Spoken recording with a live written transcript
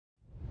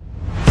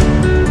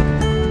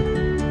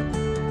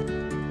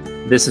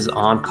This is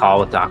On Call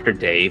with Dr.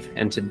 Dave,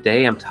 and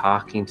today I'm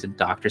talking to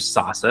Dr.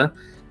 Sasa,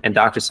 and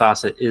Dr.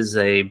 Sasa is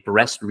a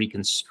breast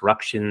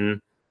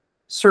reconstruction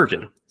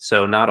surgeon.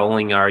 So not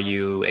only are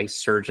you a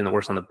surgeon that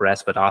works on the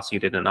breast, but also you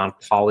did an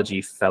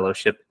oncology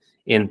fellowship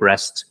in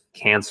breast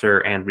cancer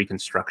and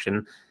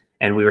reconstruction.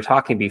 And we were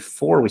talking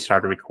before we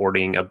started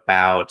recording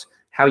about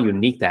how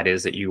unique that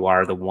is, that you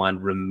are the one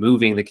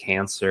removing the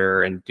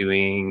cancer and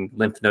doing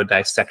lymph node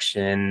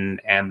dissection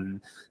and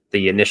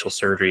the initial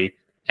surgery.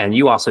 And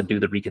you also do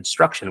the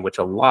reconstruction, which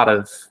a lot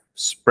of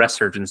breast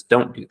surgeons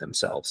don't do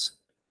themselves.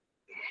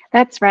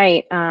 That's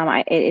right.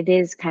 It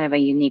is kind of a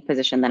unique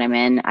position that I'm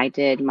in. I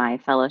did my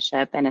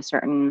fellowship in a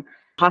certain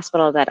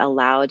hospital that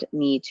allowed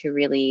me to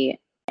really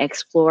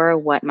explore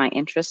what my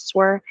interests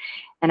were.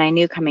 And I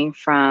knew coming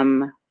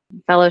from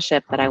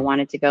fellowship that I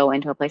wanted to go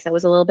into a place that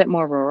was a little bit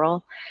more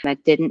rural,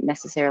 that didn't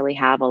necessarily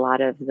have a lot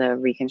of the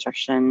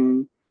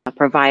reconstruction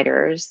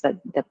providers that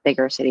the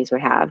bigger cities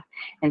would have.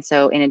 And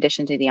so in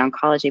addition to the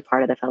oncology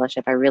part of the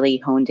fellowship, I really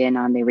honed in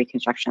on the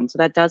reconstruction. So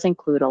that does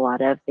include a lot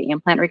of the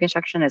implant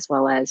reconstruction, as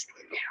well as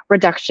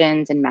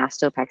reductions and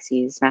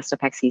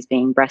mastopexies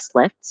being breast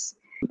lifts.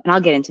 And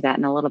I'll get into that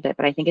in a little bit,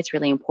 but I think it's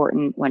really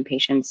important when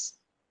patients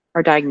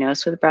are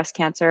diagnosed with breast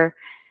cancer.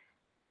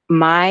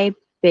 My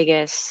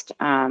biggest,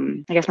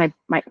 I guess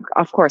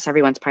of course,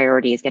 everyone's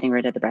priority is getting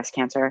rid of the breast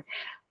cancer,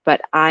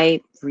 but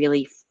I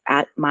really,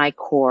 at my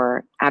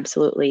core,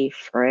 absolutely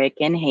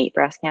freaking hate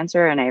breast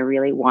cancer. And I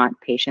really want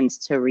patients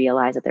to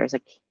realize that there's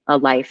a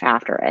life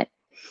after it.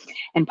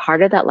 And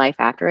part of that life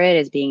after it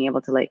is being able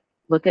to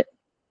look at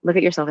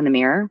yourself in the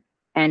mirror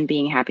and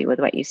being happy with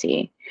what you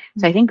see.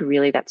 So I think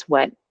really that's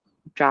what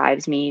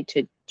drives me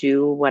to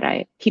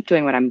keep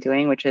doing what I'm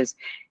doing, which is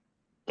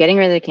getting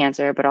rid of the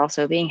cancer, but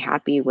also being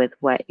happy with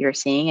what you're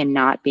seeing and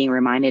not being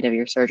reminded of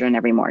your surgeon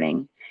every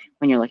morning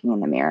when you're looking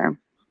in the mirror.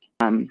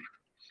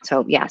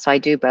 So I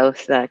do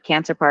both the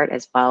cancer part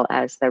as well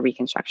as the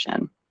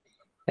reconstruction.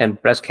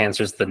 And breast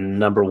cancer is the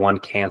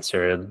 #1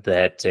 cancer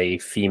that a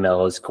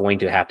female is going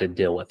to have to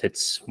deal with.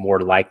 It's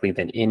more likely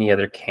than any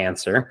other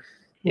cancer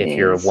if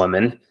you're a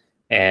woman.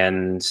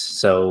 And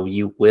so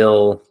you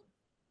will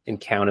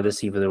encounter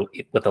this either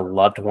with a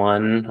loved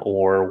one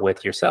or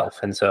with yourself.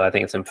 And so I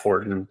think it's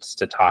important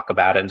to talk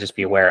about it and just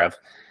be aware of.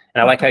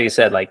 And I like how you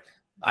said,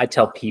 I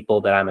tell people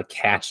that I'm a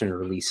catch and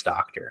release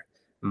doctor.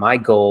 My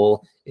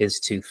goal is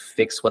to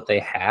fix what they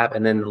have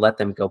and then let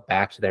them go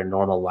back to their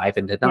normal life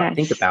and to not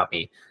think about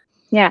me.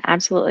 Yeah,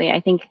 absolutely. I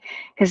think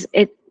because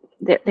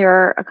there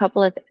are a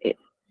couple of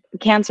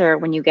cancer,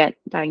 when you get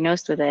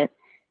diagnosed with it,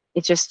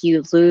 it's just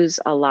you lose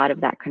a lot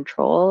of that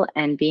control,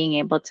 and being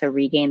able to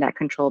regain that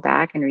control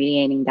back and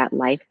regaining that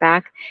life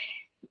back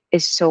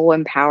is so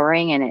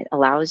empowering. And it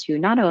allows you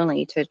not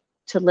only to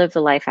live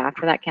the life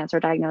after that cancer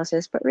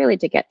diagnosis, but really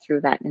to get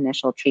through that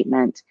initial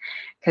treatment.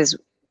 Because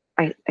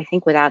I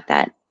think without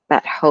that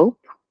hope,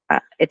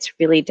 it's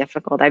really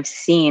difficult. I've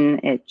seen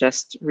it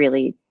just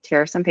really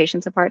tear some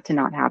patients apart to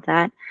not have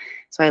that.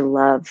 So I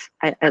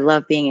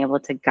love being able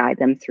to guide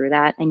them through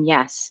that. And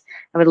yes,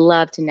 I would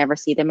love to never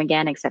see them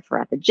again, except for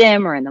at the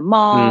gym or in the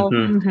mall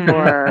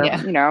or,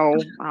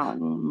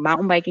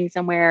 mountain biking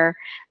somewhere.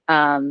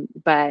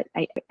 But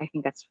I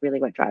think that's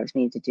really what drives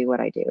me to do what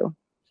I do.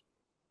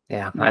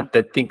 Yeah, I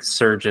think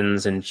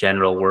surgeons in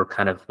general,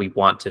 we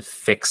want to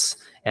fix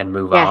and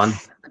move on.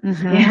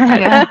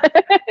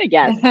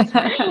 Yes.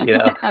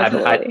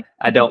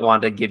 I don't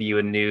want to give you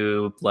a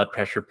new blood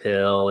pressure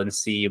pill and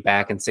see you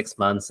back in 6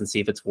 months and see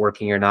if it's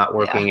working or not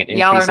working.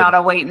 Y'all are not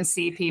a wait and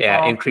see people.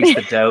 Yeah, increase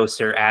the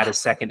dose or add a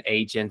second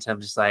agent.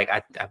 I'm just like,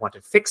 I want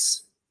to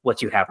fix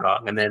what you have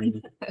wrong, and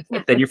then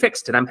you're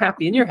fixed, and I'm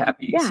happy, and you're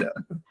happy. Yeah. So.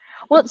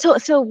 Well,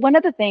 so one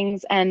of the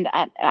things, and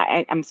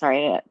I'm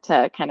sorry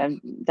to kind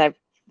of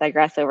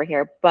digress over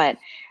here, but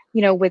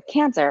with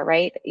cancer,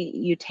 right?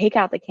 You take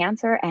out the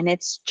cancer and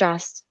it's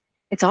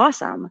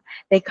awesome.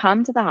 They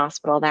come to the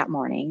hospital that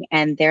morning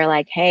and they're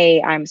like,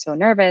 "Hey, I'm so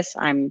nervous.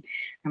 I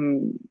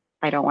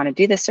don't want to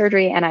do this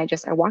surgery." And I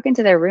walk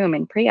into their room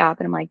in pre-op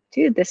and I'm like,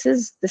 "Dude, this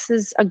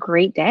is a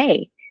great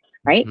day."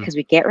 Right? Because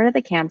we get rid of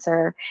the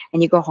cancer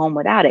and you go home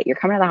without it. You're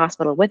coming to the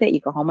hospital with it, you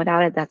go home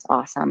without it. That's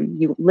awesome.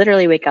 You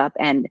literally wake up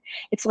and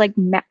it's like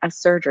a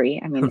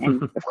surgery. I mean,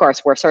 and of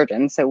course we're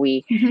surgeons, so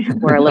we're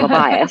a little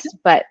biased,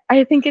 but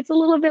I think it's a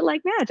little bit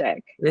like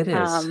magic. It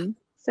is.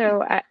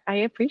 So I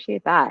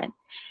appreciate that.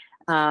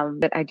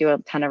 But I do a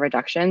ton of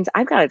reductions.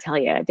 I've got to tell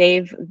you,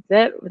 Dave,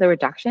 the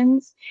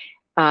reductions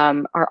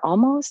are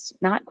almost,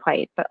 not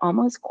quite, but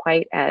almost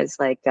quite as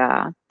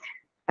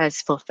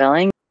as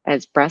fulfilling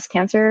as breast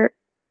cancer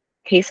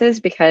cases,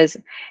 because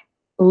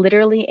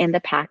literally in the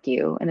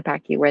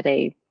PACU where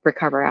they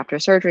recover after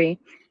surgery,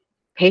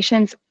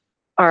 patients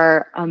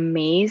are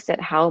amazed at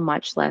how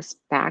much less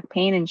back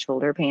pain and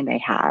shoulder pain they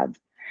have,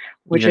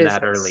 which Even is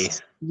that early.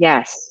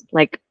 Yes,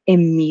 like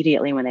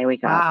immediately when they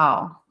wake up.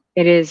 Wow.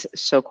 It is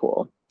so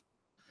cool.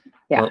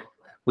 Yeah. Well,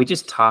 we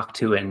just talked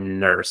to a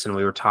nurse and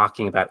we were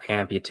talking about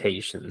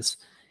amputations.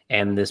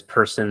 and this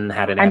person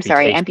had an I'm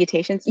sorry,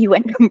 amputation. amputations. You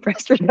went from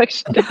breast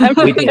reduction to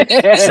We did.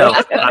 So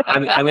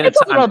I'm going it's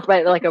a to little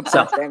bit like a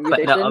breast but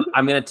amputation. no,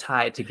 I'm going to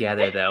tie it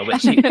together though.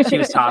 But she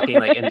was talking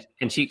like,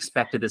 and she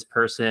expected this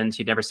person.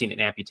 She'd never seen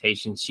an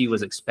amputation. She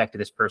was expected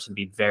this person to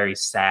be very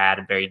sad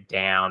and very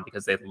down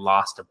because they'd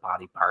lost a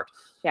body part.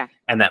 Yeah.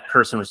 And that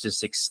person was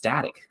just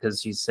ecstatic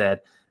because she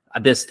said,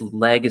 this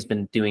leg has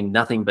been doing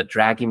nothing but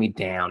dragging me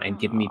down and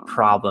giving me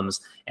problems.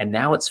 And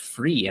now it's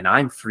free and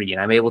I'm free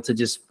and I'm able to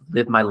just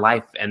live my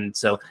life. And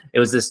so it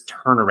was this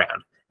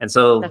turnaround. And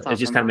so it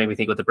just kind of made me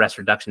think with the breast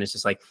reduction, it's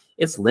just like,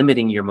 it's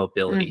limiting your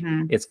mobility.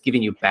 It's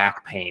giving you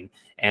back pain.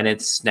 And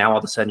it's now all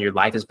of a sudden your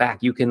life is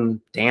back. You can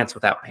dance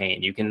without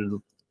pain. You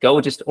can go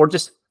just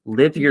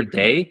live your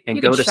day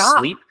and go to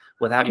sleep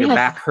without your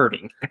back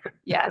hurting.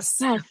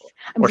 Yes.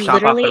 Or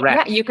shop off the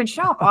rack. Yeah, you can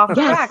shop off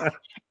the rack.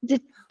 The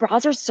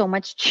bras are so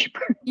much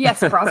cheaper. Yes,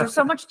 bras are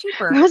so much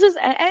cheaper.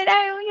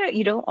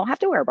 You don't have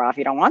to wear a bra if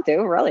you don't want to,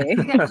 really,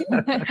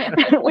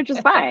 which is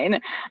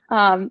fine.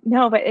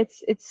 No, but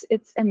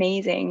it's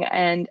amazing.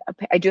 And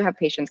I do have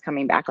patients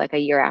coming back like a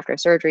year after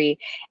surgery,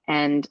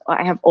 and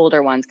I have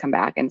older ones come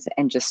back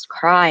and just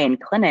cry in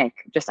clinic.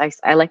 Just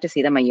I like to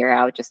see them a year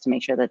out just to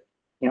make sure that,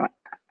 you know,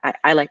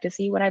 I like to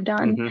see what I've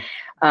done.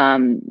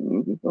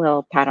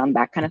 Little pat on the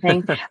back kind of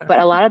thing. But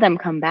a lot of them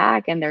come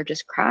back and they're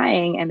just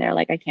crying and they're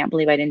like, I can't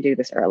believe I didn't do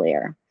this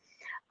earlier.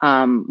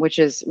 Which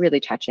is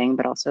really touching,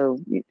 but also,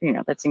 you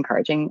know, that's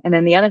encouraging. And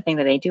then the other thing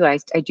that they do, I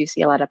do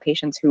see a lot of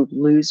patients who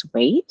lose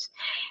weight,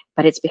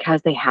 but it's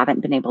because they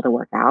haven't been able to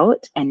work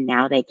out and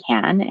now they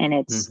can. And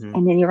it's,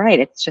 and then you're right.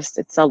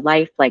 It's a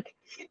life, like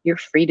you're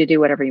free to do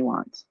whatever you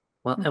want.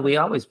 Well, and we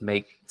always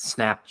make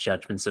snap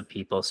judgments of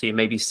people. So you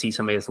maybe see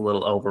somebody that's a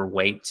little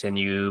overweight and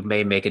you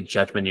may make a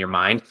judgment in your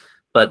mind,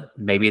 but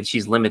maybe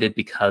she's limited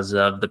because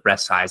of the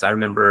breast size. I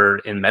remember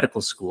in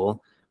medical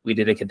school, we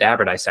did a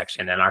cadaver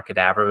dissection and our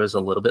cadaver was a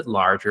little bit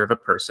larger of a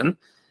person.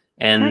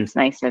 And that's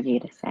nice of you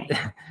to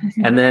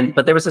say.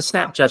 but there was a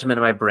snap judgment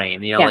in my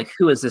brain, you know, like,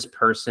 who is this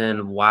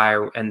person?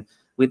 Why? And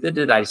we did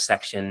a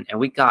dissection and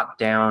we got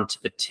down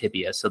to the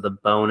tibia, so the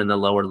bone in the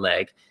lower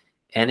leg,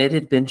 and it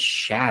had been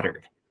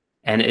shattered.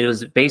 And it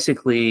was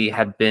basically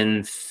had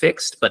been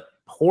fixed, but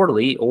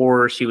poorly,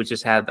 or she would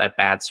just have a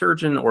bad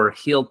surgeon or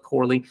healed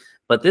poorly.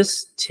 But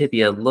this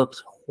tibia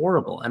looked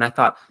horrible. And I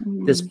thought,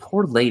 this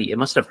poor lady, it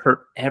must have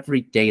hurt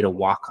every day to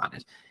walk on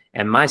it.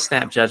 And my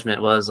snap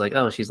judgment was like,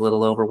 oh, she's a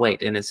little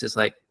overweight. And it's just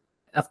like,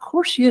 of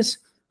course she is.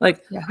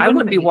 Like, I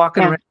wouldn't be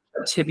walking around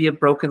with tibia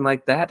broken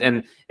like that.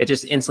 And it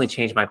just instantly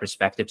changed my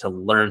perspective to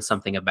learn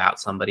something about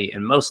somebody.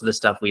 And most of the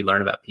stuff we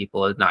learn about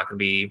people is not going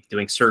to be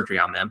doing surgery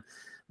on them.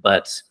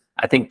 But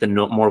I think the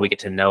more we get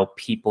to know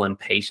people and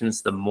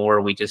patients, the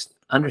more we just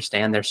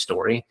understand their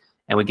story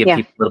and we give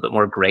people a little bit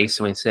more grace.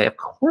 And we say, of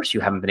course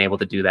you haven't been able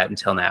to do that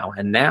until now.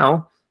 And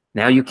now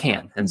you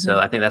can. And so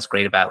I think that's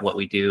great about what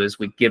we do is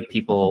we give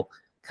people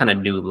kind of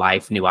new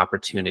life, new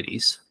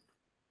opportunities.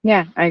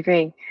 Yeah, I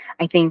agree.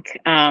 I think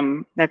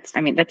that's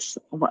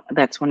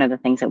one of the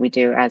things that we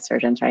do as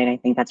surgeons, right? I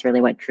think that's really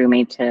what drew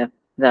me to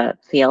the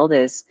field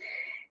is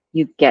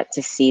you get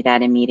to see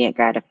that immediate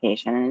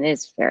gratification. And it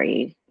is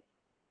very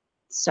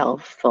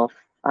selfish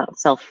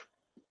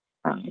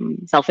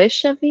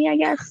of me, I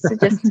guess, to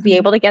just be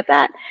able to get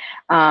that.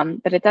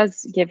 But it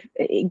does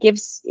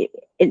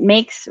it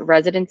makes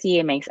residency,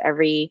 it makes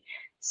every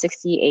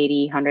 60,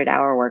 80,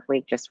 100-hour work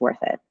week just worth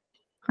it,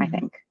 I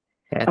think.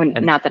 I mean,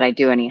 not that I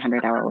do any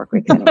 100-hour work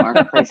weeks anymore.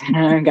 Guys,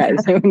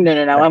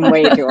 no, I'm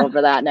way too old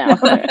for that now.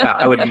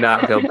 I would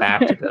not go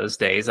back to those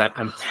days.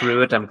 I'm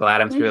through it. I'm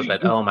glad I'm through it.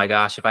 But oh my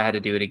gosh, if I had to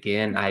do it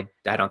again, I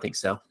don't think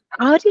so.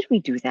 How did we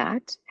do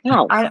that?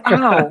 No.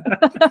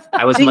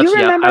 I was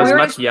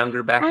much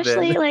younger back then.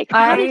 Actually, like,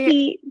 how did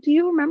he? Do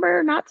you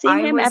remember not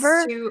seeing him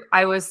ever?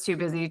 I was too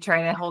busy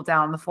trying to hold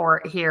down the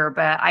fort here,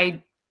 but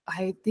I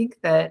think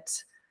that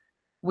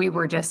we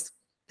were just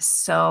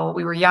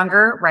we were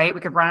younger, right? We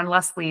could run on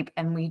less sleep,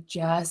 and we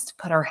just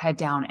put our head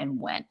down and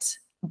went.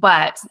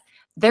 But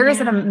there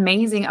is an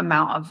amazing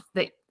amount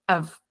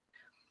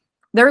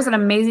there's an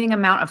amazing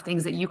amount of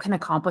things that you can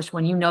accomplish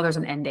when you know there's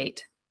an end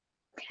date.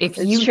 If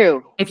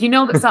you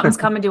know that something's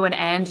coming to an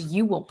end,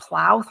 you will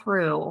plow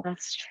through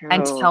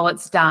until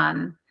it's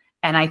done.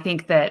 And I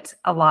think that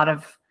I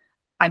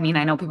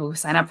know people who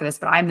sign up for this,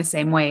 but I'm the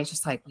same way. It's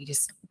just like,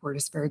 we're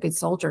just very good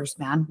soldiers,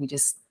 man. We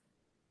just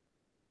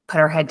put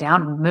our head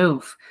down and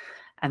move.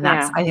 And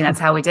I think that's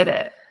how we did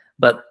it.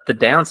 But the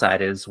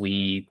downside is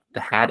we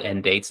had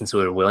end dates, and so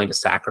we were willing to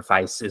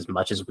sacrifice as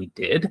much as we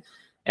did.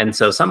 And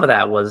so some of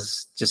that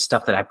was just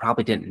stuff that I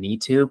probably didn't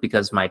need to,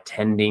 because my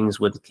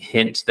attendings would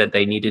hint that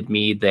they needed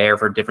me there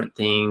for different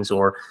things,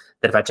 or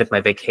that if I took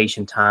my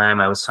vacation time,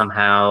 I was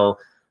somehow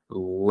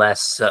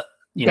less,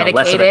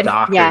 less of a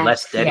doctor,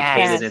 less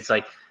dedicated. It's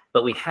like,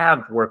 but we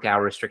have work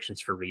hour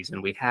restrictions for a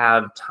reason. We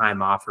have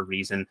time off for a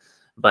reason,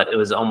 but it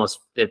was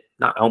but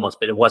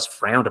it was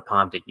frowned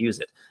upon to use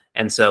it.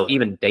 And so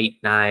even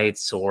date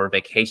nights or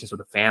vacations with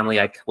the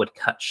family, I would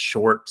cut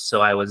short. So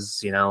I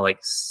was,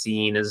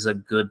 seen as a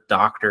good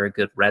doctor, a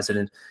good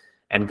resident.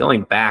 And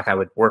going back, I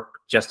would work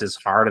just as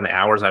hard in the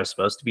hours I was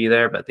supposed to be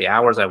there, but the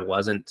hours I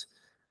wasn't,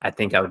 I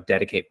think I would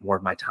dedicate more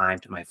of my time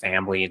to my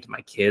family and to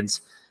my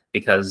kids,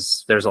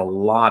 because there's a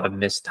lot of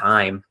missed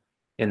time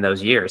in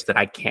those years that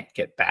I can't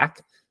get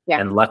back. Yeah.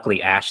 And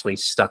luckily Ashley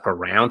stuck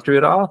around through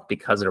it all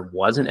because there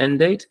was an end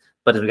date.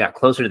 But as we got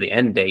closer to the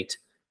end date,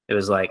 it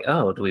was like,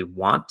 oh, do we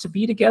want to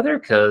be together?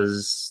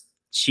 Because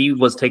she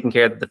was taking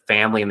care of the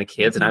family and the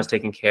kids, and I was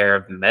taking care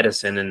of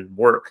medicine and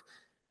work.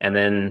 And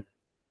then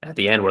at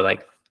the end, we're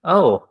like,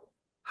 oh,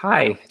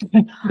 hi,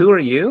 who are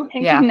you?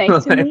 Yeah.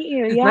 Nice to meet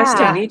you. Yeah. Nice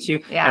to meet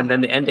you. Yeah. And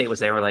then the end date was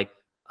there. We're like,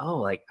 oh,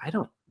 like, I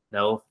don't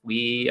know if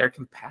we are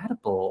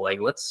compatible. Like,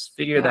 let's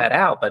figure that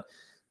out. But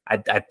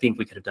I think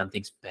we could have done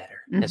things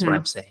better. That's what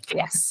I'm saying.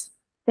 Yes.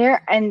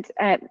 And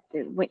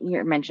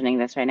you're mentioning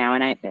this right now,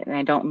 and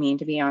I don't mean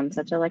to be on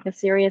such a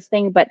serious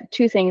thing, but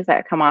two things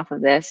that come off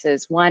of this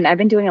is, one, I've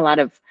been doing a lot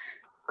of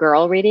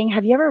girl reading.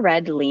 Have you ever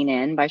read Lean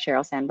In by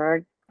Sheryl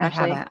Sandberg,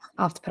 Ashley? I haven't.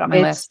 I'll have to put it on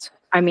my list.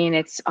 I mean,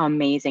 it's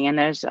amazing. And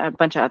there's a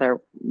bunch of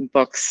other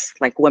books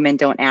like Women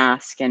Don't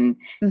Ask and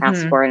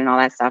Ask For It and all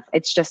that stuff.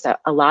 It's just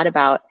a lot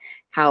about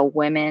how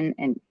women,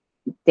 and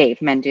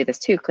men do this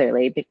too,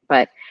 clearly,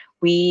 but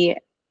we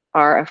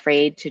are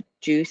afraid to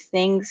do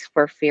things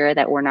for fear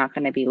that we're not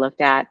going to be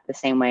looked at the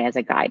same way as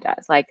a guy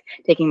does, like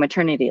taking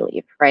maternity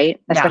leave,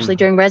 right? Especially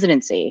during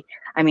residency.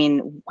 I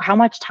mean, how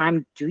much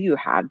time do you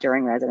have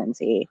during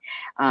residency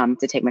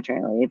to take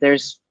maternity leave?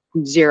 There's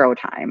zero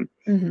time.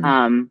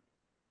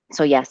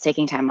 So yes,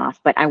 taking time off,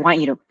 but I want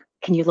you to,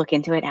 can you look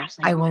into it,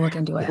 Ashley? I will look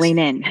into it. Lean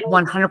in.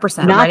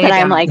 100%. Not that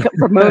I'm like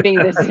promoting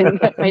this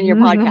in your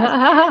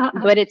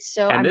podcast, but it's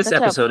so. And this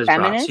episode is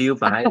brought to you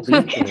by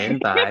Lean In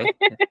by.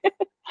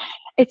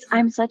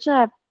 I'm such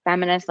a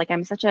feminist, like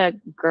I'm such a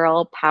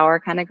girl power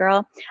kind of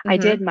girl. I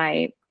did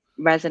my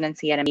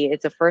residency at MD.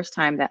 It's the first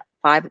time that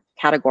 5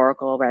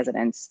 categorical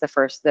residents,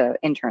 the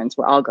interns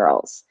were all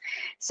girls.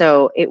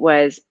 So it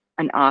was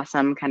an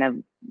awesome kind of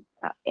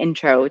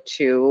intro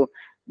to,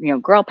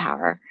 girl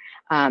power.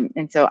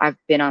 And so I've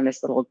been on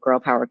this little girl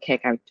power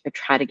kick. I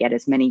try to get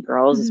as many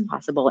girls as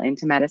possible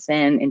into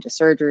medicine, into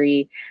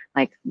surgery,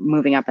 like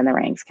moving up in the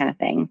ranks kind of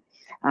thing.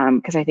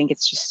 Because I think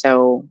it's just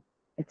so,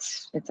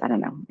 I don't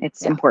know,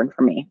 it's important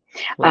for me.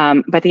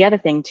 But the other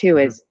thing too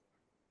is,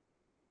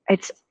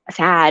 it's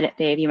sad,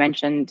 Dave, you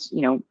mentioned,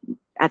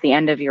 at the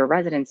end of your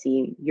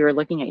residency, you're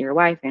looking at your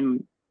wife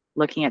and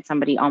looking at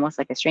somebody almost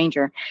like a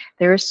stranger.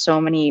 There are so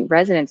many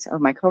residents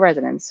of my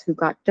co-residents who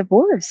got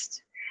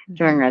divorced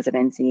during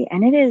residency.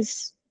 And it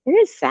is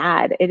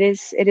sad. It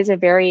is a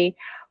very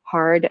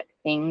hard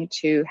thing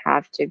to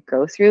have to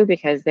go through,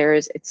 because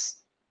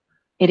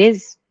it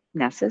is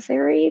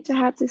necessary to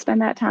have to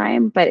spend that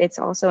time, but it's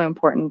also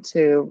important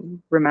to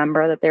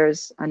remember that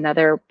there's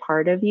another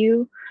part of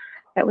you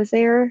that is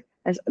there,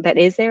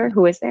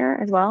 who is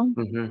there as well.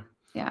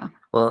 Yeah.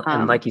 Well,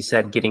 and like you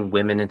said, getting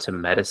women into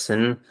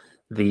medicine,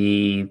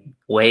 the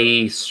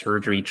way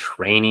surgery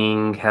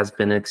training has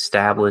been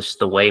established,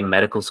 the way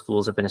medical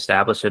schools have been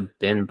established, have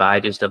been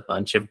by just a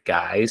bunch of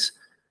guys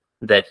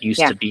that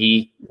used to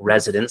be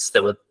residents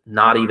that would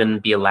not even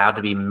be allowed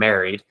to be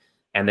married.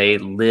 And they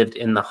lived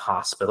in the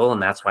hospital,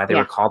 and that's why they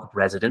were called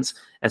residents.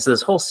 And so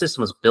this whole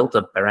system was built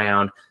up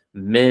around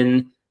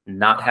men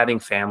not having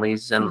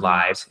families and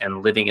lives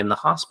and living in the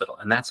hospital.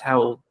 And that's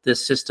how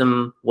this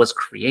system was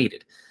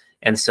created.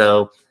 And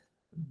so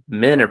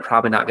men are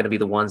probably not going to be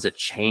the ones that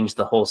change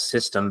the whole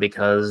system,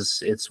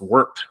 because it's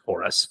worked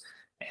for us.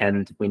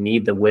 And we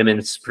need the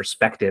women's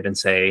perspective and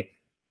say,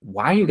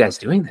 why are you guys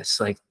doing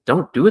this? Like,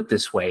 don't do it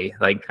this way.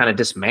 Like, kind of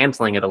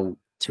dismantling it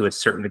to a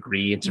certain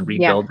degree and to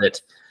rebuild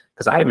it.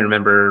 Because I even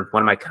remember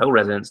one of my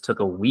co-residents took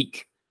a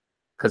week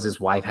because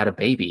his wife had a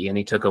baby, and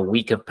he took a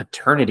week of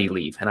paternity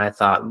leave. And I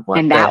thought, what?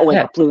 And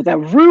that blew the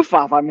roof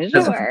off, I'm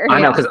sure.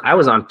 I know, because I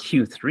was on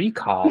Q3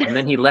 call, and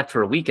then he left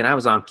for a week, and I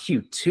was on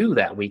Q2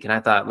 that week. And I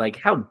thought, like,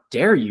 how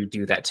dare you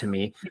do that to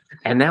me?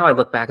 And now I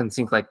look back and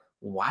think, like,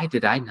 why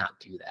did I not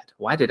do that?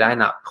 Why did I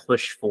not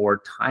push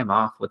for time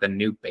off with a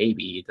new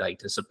baby, like,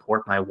 to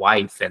support my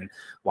wife? And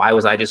why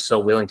was I just so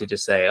willing to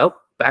just say, oh,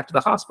 back to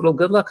the hospital.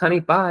 Good luck, honey.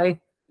 Bye.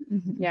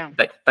 Yeah.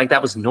 Like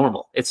that was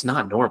normal. It's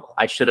not normal.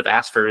 I should have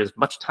asked for as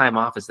much time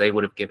off as they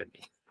would have given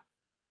me.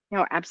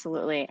 No,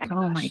 absolutely.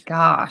 Oh my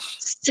gosh.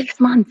 6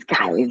 months,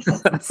 guys.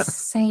 That's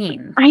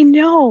insane. I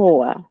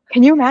know.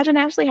 Can you imagine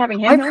Ashley having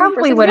him? I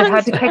probably would have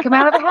had to kick him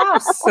out of the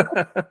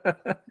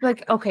house.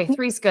 Like, okay,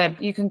 3's good.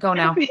 You can go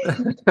now.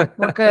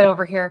 We're good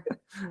over here.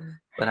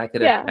 But I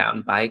could have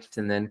mountain biked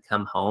and then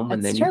come home,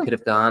 and then you could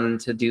have gone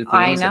to do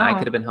things, and I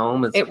could have been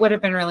home. It would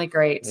have been really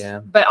great. Yeah.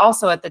 But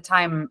also at the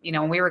time,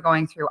 when we were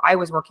going through, I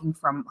was working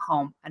from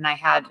home, and I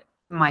had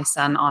my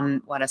son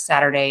on a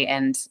Saturday,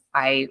 and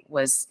I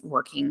was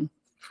working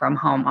from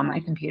home on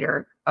my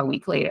computer a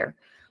week later,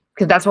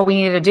 because that's what we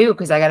needed to do,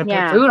 because I got to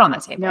put food on the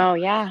table. No,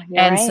 yeah.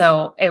 And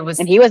so it was.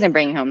 And he wasn't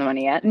bringing home the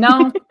money yet. No,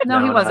 he wasn't.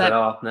 Not at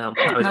all. No,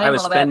 I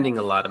was spending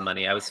a lot of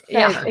money. It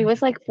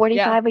was like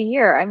 45 a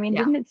year. I mean,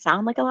 didn't it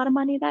sound like a lot of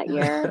money that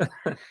year?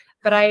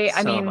 But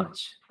I mean,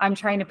 I'm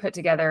trying to put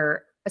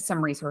together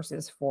some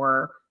resources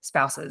for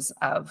spouses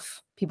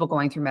of people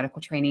going through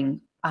medical training,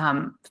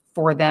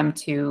 for them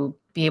to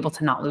be able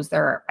to not lose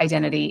their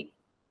identity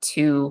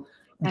to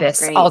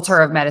this altar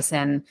of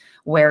medicine,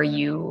 where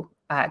you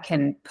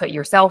can put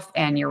yourself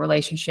and your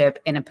relationship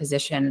in a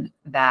position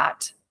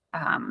that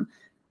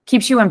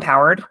keeps you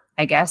empowered,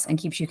 I guess, and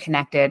keeps you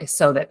connected,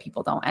 so that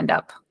people don't end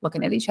up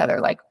looking at each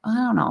other like, I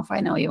don't know if I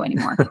know you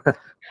anymore.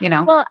 You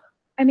know? Well,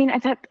 I mean,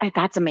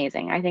 that's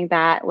amazing. I think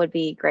that would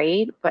be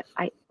great, but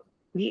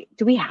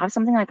do we have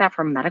something like that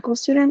for medical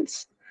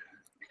students?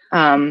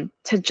 To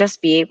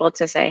just be able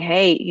to say,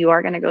 hey, you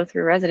are going to go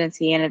through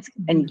residency, and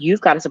and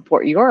you've got to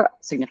support your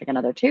significant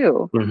other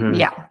too. Mm-hmm.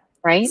 Yeah.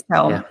 Right.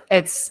 So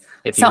it's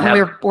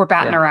something we're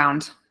batting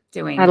around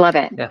doing. I love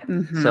it. Yeah.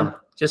 Mm-hmm. So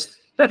just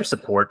better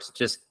support,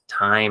 just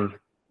time,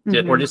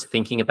 or just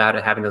thinking about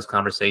it, having those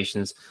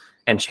conversations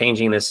and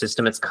changing the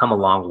system. It's come a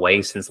long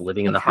way since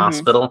living in the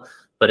hospital,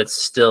 but it's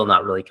still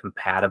not really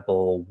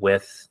compatible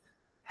with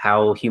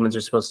how humans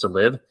are supposed to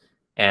live.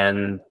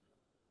 And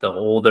the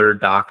older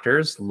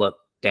doctors look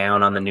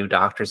down on the new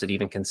doctors that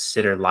even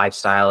consider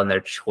lifestyle and their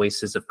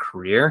choices of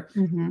career.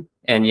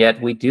 And yet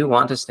we do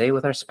want to stay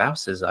with our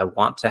spouses. I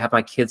want to have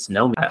my kids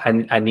know me.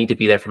 I need to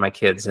be there for my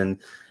kids. And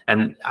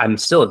I'm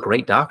still a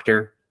great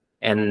doctor.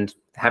 And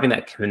having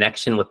that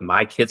connection with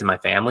my kids and my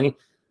family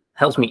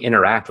helps me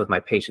interact with my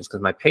patients,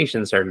 because my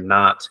patients are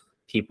not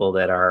people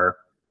that are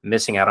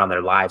missing out on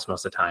their lives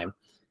most of the time.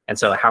 And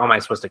so how am I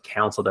supposed to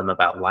counsel them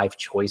about life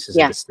choices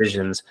and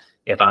decisions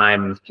if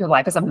your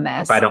life is a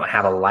mess, if I don't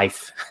have a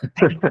life?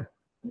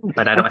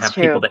 But I don't have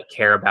people that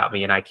care about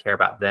me and I care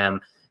about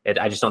them.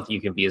 I just don't think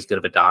you can be as good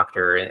of a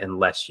doctor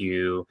unless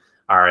you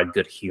are a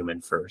good human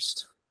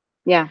first.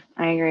 Yeah,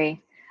 I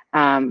agree.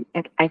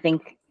 I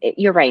think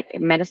you're right.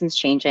 Medicine's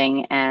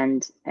changing,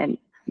 and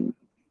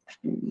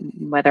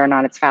whether or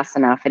not it's fast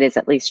enough, it is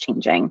at least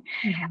changing.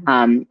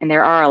 And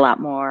there are a lot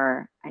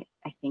more,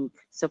 I think,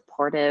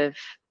 supportive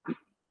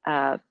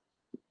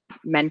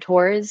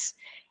mentors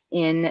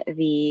in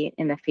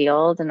the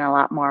field, and a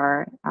lot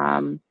more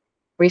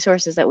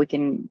resources that we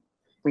can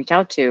reach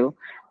out to,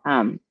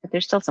 but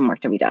there's still some work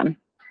to be done.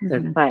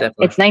 But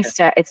it's nice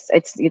to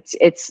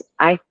it's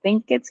I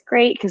think it's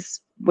great,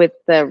 because with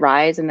the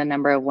rise in the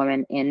number of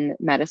women in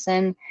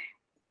medicine,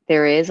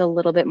 there is a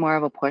little bit more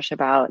of a push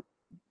about,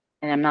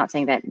 and I'm not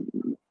saying that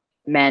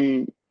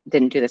men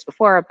didn't do this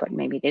before, but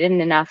maybe they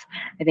didn't enough.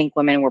 I think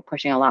women were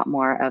pushing a lot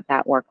more of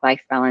that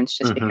work-life balance,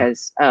 just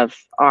because of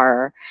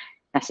our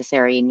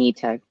necessary need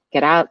to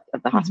get out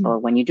of the hospital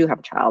when you do have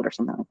a child or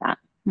something like that.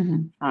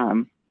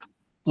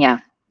 Yeah,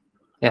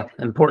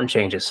 important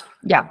changes.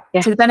 Yeah,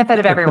 to the benefit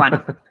of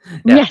everyone.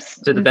 Yes,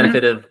 to the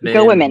benefit of men,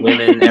 go women,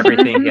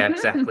 everything. Yeah,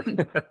 exactly.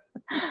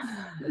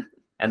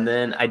 And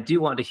then I do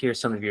want to hear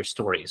some of your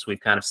stories. We've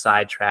kind of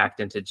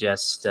sidetracked into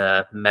just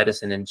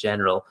medicine in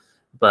general,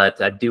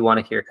 but I do want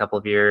to hear a couple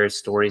of your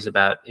stories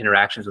about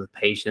interactions with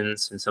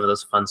patients and some of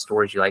those fun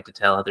stories you like to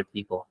tell other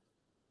people.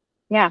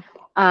 Yeah.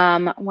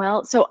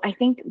 Well, so I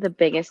think the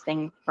biggest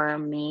thing for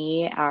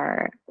me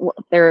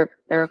there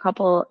are a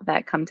couple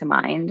that come to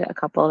mind, a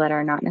couple that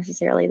are not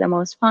necessarily the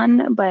most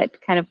fun,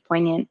 but kind of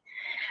poignant.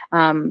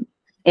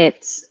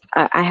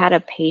 I had a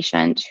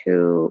patient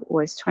who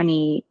was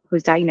 20, who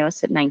was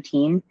diagnosed at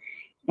 19,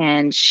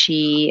 and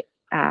she,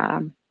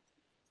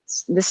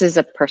 this is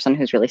a person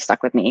who's really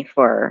stuck with me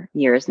for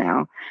years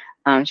now.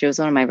 She was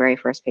one of my very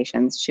first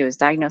patients. She was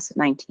diagnosed at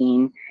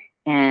 19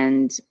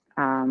 and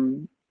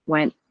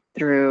went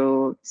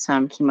through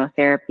some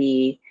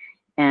chemotherapy,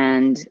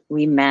 and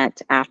we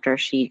met after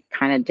she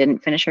kind of didn't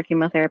finish her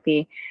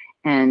chemotherapy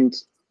and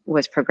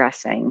was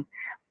progressing.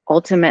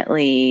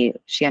 Ultimately,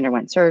 she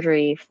underwent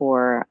surgery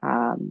for,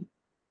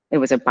 it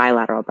was a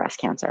bilateral breast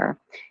cancer.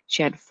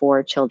 She had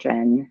 4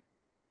 children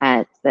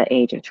at the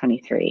age of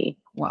 23.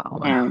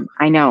 Wow. And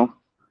I know,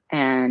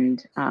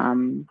 and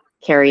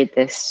carried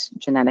this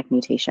genetic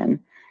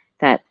mutation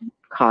that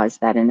caused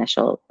that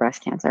initial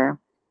breast cancer.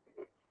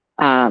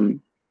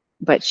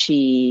 But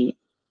she's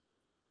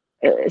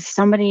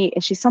somebody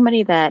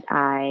that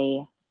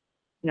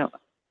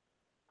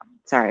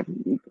sorry,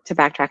 to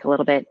backtrack a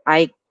little bit,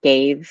 I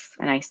gave,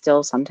 and I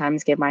still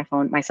sometimes give my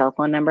cell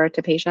phone number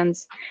to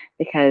patients,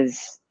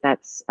 because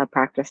that's a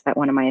practice that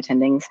one of my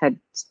attendings had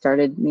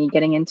started me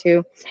getting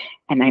into.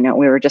 And I know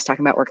we were just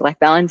talking about work-life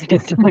balance. And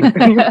it's like,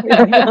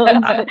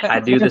 I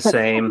do the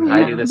same. Yeah.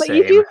 I do the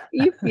same. But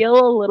you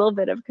feel a little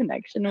bit of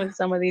connection with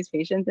some of these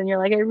patients, and you're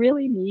like, I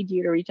really need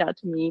you to reach out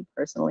to me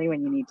personally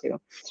when you need to.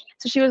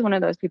 So she was one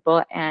of those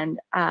people, and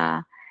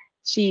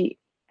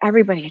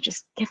everybody had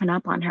just given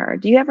up on her.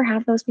 Do you ever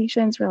have those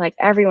patients where like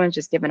everyone's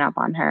just given up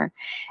on her?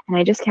 And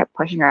I just kept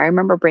pushing her. I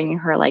remember bringing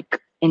her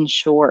like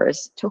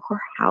insures to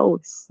her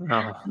house.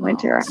 I went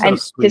to her, so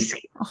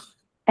sweet.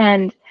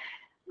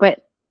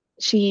 But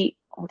she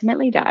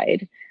ultimately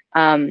died.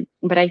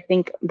 But I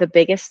think the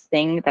biggest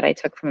thing that I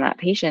took from that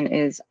patient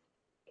is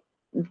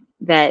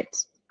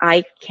that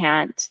I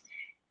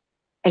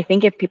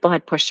think if people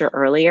had pushed her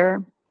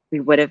earlier, we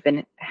would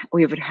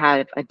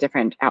have a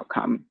different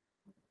outcome.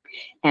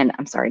 And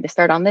I'm sorry to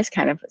start on this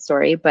kind of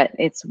story, but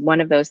it's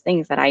one of those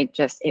things that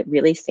it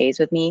really stays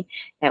with me,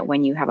 that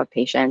when you have a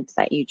patient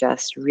that you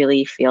just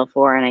really feel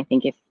for. And I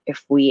think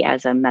if we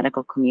as a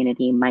medical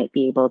community might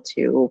be able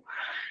to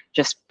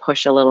just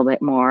push a little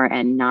bit more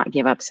and not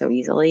give up so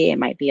easily, it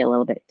might be a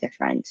little bit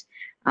different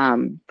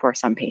for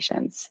some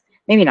patients.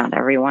 Maybe not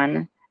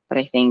everyone, but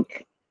I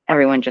think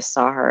everyone just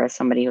saw her as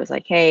somebody who was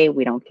like, hey,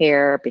 we don't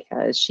care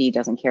because she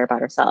doesn't care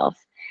about herself.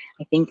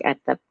 I think at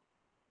the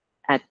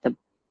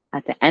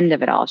end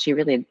of it all, she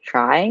really did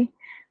try,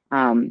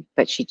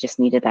 but she just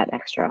needed that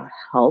extra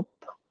help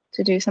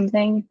to do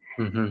something.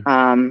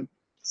 Mm-hmm.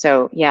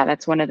 So yeah,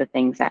 that's one of the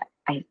things that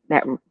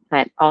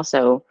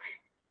also,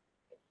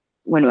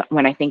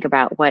 when I think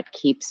about what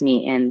keeps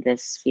me in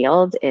this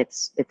field,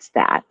 it's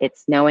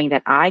knowing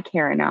that I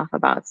care enough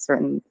about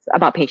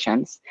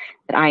patients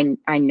that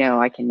I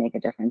know I can make a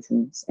difference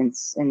in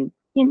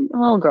a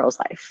little girl's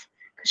life,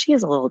 because she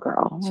is a little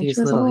girl. She's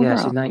little, yeah.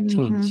 Girl. She's 19.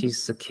 Mm-hmm.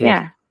 She's a kid.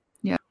 Yeah.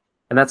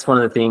 And that's one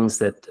of the things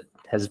that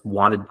has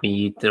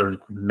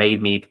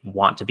made me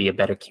want to be a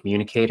better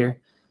communicator,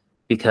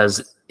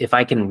 because if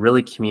I can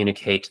really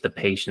communicate to the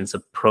patients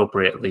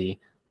appropriately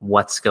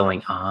what's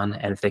going on,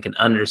 and if they can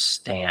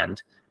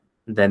understand,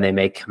 then they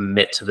may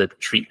commit to the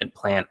treatment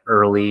plan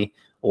early,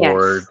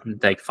 or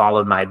like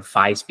follow my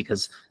advice,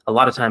 because a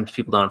lot of times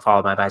people don't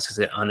follow my advice because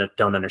they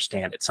don't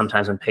understand it.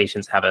 Sometimes when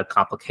patients have a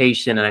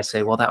complication and I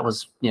say, well, that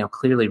was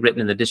clearly written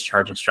in the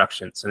discharge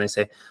instructions, and they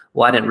say,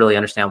 well, I didn't really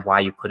understand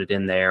why you put it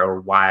in there or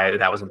why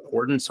that was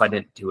important, so I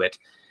didn't do it.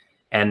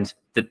 And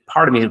the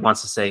part of me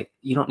wants to say,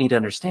 you don't need to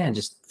understand,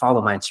 just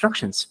follow my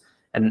instructions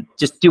and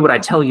just do what I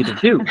tell you to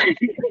do.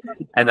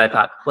 And I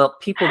thought, well,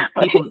 people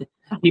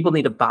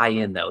need to buy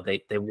in, though.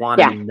 They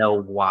want to know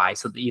why.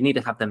 So you need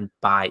to have them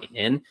buy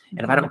in.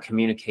 And if I don't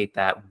communicate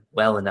that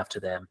well enough to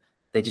them,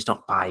 they just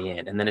don't buy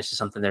in. And then it's just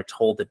something they're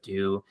told to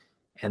do,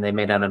 and they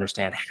may not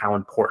understand how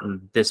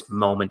important this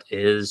moment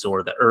is,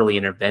 or the early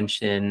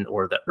intervention,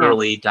 or the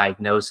early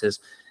diagnosis.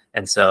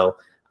 And so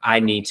I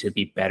need to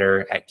be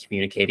better at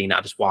communicating,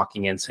 not just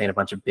walking in, saying a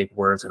bunch of big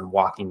words and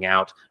walking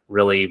out,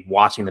 really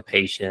watching the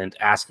patient,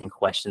 asking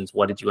questions.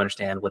 What did you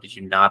understand? What did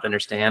you not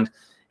understand?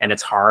 And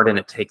it's hard and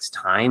it takes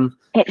time.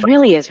 It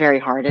really is very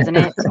hard, isn't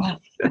it?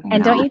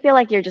 And don't you feel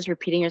like you're just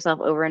repeating yourself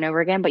over and over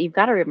again? But you've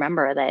got to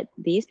remember that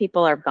these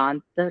people are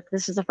gone.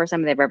 This is the first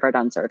time they've ever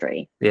done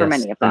surgery for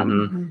many of them.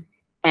 Mm-hmm.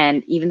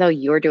 And even though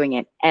you're doing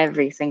it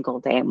every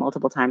single day,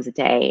 multiple times a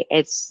day,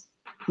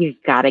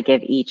 you've got to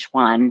give each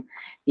one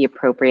the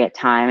appropriate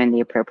time and the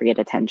appropriate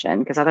attention,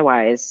 because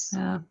otherwise,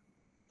 and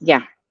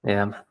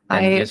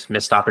just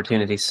missed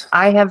opportunities.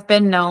 I have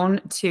been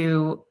known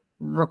to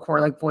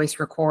voice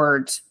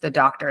record the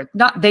doctor.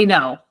 They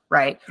know,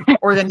 right?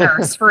 Or the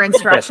nurse for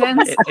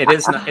instructions.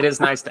 It is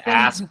nice to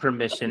ask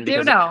permission,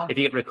 because if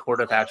you get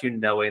recorded without you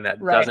knowing,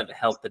 that doesn't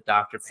help the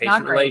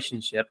doctor-patient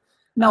relationship.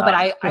 No, but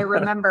I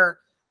remember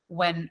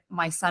when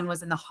my son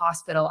was in the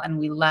hospital and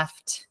we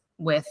left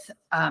with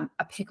a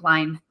PICC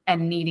line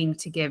and needing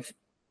to give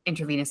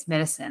intravenous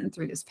medicine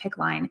through this PICC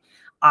line,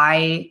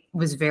 I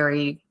was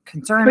very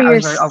concerned. For I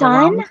was your very son?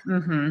 overwhelmed.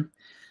 Mm-hmm.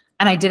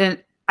 And I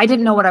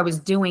didn't know what I was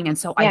doing. And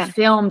so I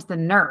filmed the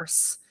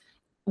nurse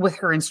with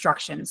her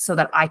instructions so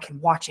that I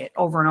could watch it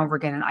over and over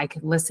again and I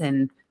could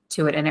listen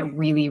to it. And it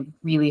really,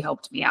 really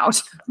helped me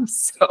out.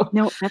 So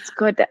no, that's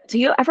good. Do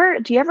you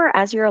ever,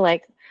 as you're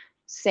like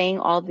saying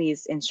all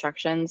these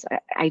instructions,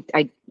 I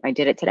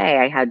did it today.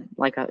 I had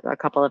like a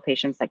couple of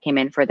patients that came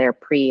in for their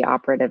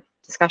pre-operative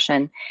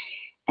discussion,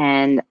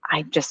 and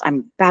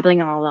I'm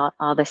babbling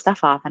all this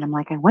stuff off, and I'm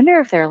like, I wonder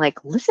if they're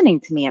like listening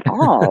to me at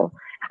all.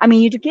 I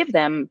mean, you do give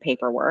them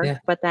paperwork,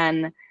 but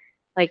then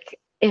like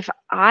if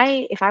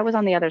I was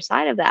on the other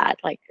side of that,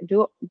 like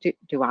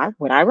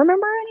would I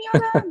remember any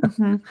of that?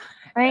 Mm-hmm.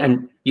 Right?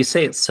 And you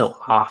say it so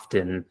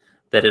often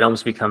that it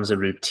almost becomes a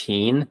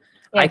routine.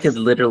 I could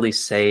literally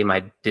say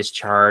my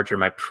discharge or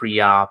my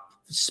pre-op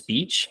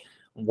speech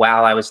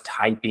while I was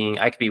typing.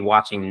 I could be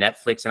watching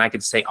Netflix and I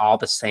could say all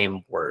the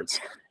same words.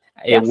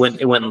 It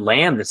wouldn't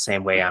land the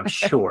same way, I'm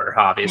sure,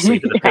 obviously,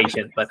 to the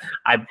patient, but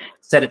I've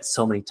said it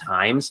so many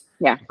times.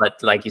 Yeah.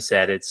 But like you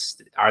said,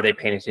 are they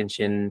paying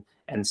attention?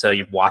 And so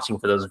you're watching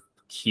for those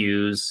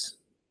cues.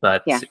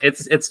 But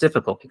it's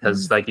difficult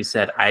because, like you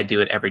said, I do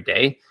it every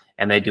day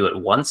and they do it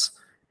once.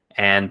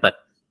 But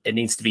it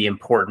needs to be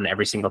important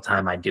every single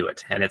time I do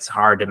it. And it's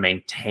hard to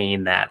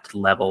maintain that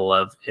level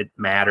of it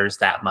matters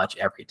that much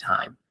every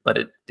time. But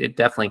it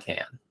definitely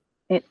can.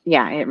 It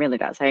really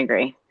does. I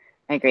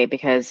agree,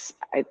 because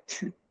a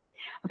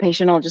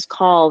patient will just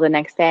call the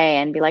next day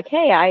and be like,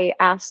 hey, I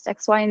asked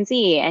X, Y, and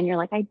Z. And you're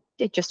like, I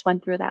just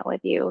went through that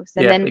with you.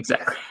 So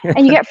exactly.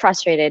 And you get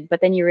frustrated,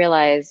 but then you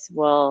realize,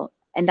 well,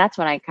 and that's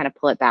when I kind of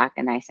pull it back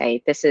and I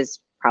say, this is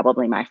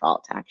probably my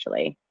fault,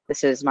 actually.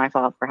 This is my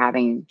fault for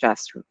having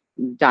just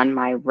done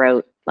my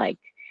rote, like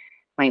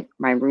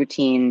my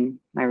routine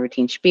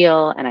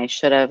spiel. And I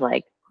should have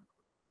like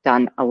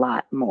done a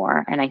lot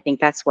more. And I think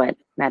that's what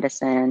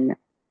medicine,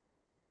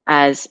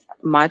 as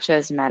much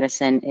as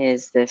medicine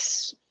is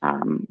this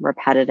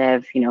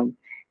repetitive,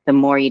 the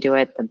more you do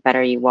it, the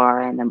better you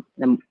are, and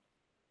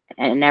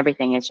and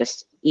everything is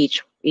just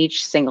each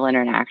single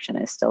interaction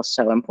is still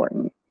so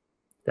important.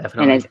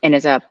 Definitely. And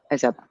is a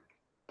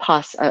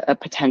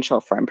potential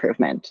for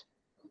improvement.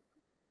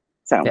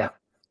 So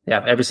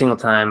yeah, every single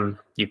time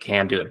you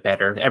can do it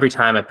better. Every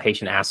time a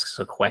patient asks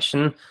a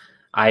question,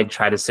 I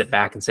try to sit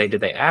back and say,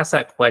 did they ask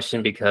that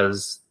question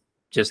because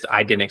just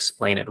I didn't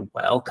explain it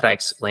well? Could I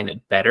explain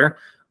it better?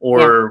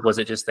 Or was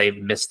it just they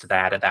missed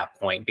that at that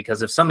point?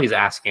 Because if somebody's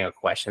asking a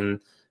question,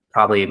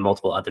 probably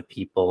multiple other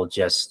people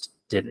just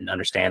didn't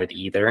understand it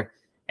either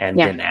and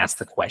didn't ask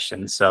the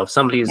question. So if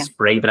somebody's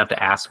brave enough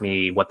to ask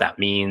me what that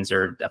means,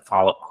 or a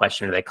follow-up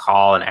question, or they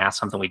call and ask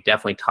something we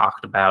definitely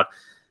talked about,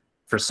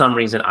 for some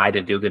reason I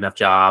didn't do a good enough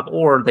job,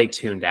 or they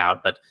tuned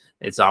out, but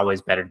it's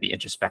always better to be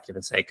introspective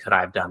and say, could I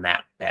have done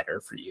that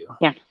better for you?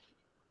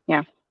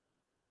 Yeah.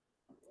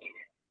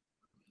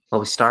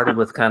 Well, we started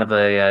with kind of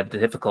a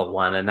difficult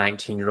one, a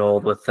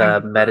 19-year-old with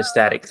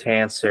metastatic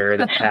cancer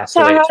that passed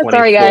away at 24.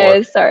 Sorry,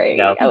 guys. Sorry.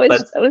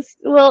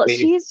 No,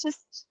 she's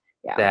just,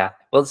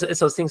 Well, it's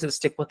those things that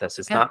stick with us.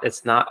 It's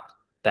not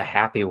the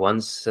happy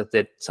ones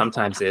that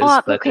sometimes is.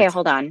 Oh, okay,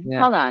 hold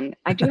on.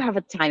 I do have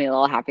a tiny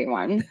little happy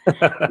one.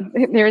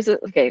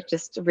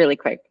 Just really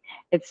quick.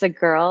 It's a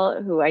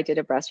girl who I did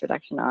a breast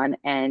reduction on,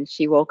 and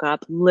she woke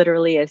up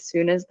literally as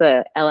soon as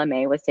the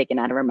LMA was taken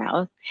out of her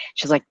mouth.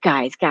 She's like,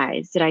 guys,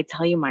 did I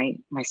tell you my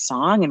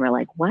song? And we're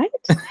like, what?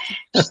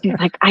 She's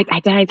like,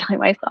 did I tell you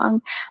my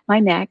song? My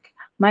neck,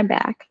 my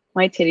back,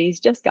 my titties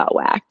just got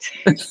whacked.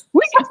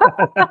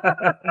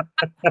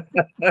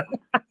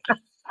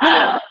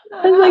 I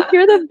was like,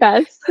 you're the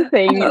best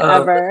thing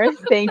ever.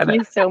 Thank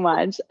you so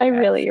much. I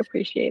really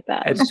appreciate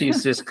that. And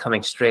she's just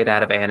coming straight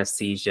out of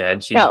anesthesia,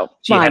 and she had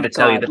to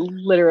tell you that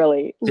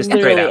literally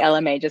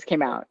LMA just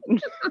came out.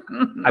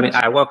 I mean,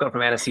 I woke up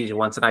from anesthesia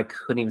once and I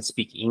couldn't even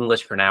speak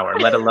English for an hour,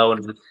 let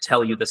alone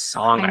tell you the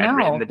song I'd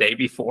written the day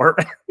before.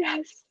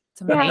 Yes.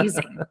 It's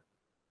amazing.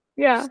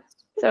 Yeah.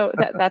 So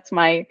that's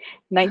my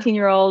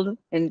 19-year-old,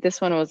 and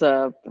this one was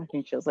I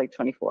think she was like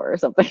 24 or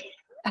something.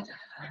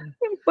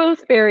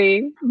 Both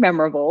very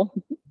memorable.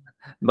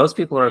 Most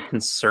people are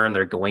concerned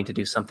they're going to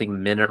do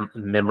something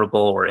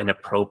memorable or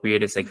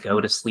inappropriate as they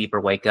go to sleep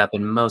or wake up,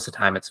 and most of the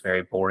time it's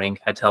very boring.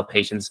 I tell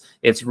patients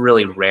it's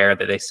really rare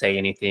that they say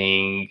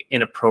anything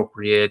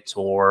inappropriate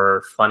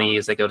or funny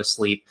as they go to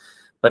sleep,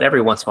 but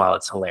every once in a while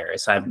it's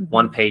hilarious. I have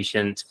one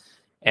patient,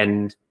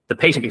 and the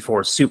patient before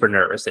was super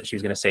nervous that she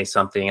was going to say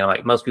something, and I'm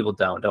like, most people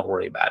don't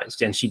worry about it,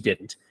 and she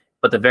didn't.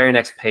 But the very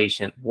next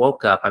patient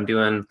woke up. I'm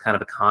doing kind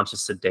of a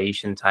conscious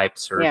sedation type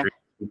surgery.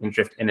 You can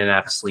drift in and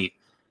out of sleep.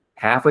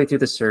 Halfway through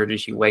the surgery,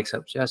 she wakes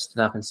up just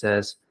enough and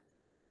says,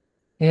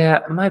 yeah,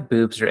 my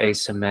boobs are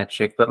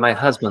asymmetric, but my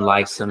husband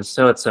likes them,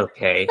 so it's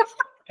okay.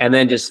 And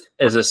then just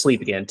is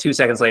asleep again. 2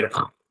 seconds later.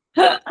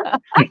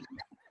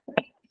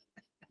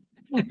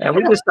 And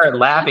we just start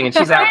laughing, and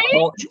she's out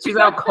cold. She's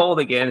out cold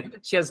again.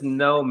 She has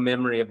no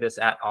memory of this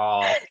at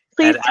all.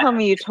 Please tell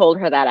me you told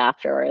her that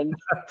afterwards.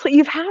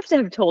 You have to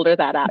have told her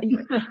that out.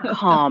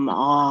 Come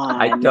on.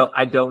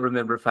 I don't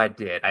remember if I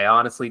did. I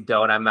honestly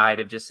don't. I might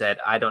have just said,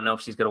 I don't know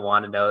if she's going to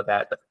want to know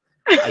that, but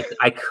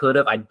I could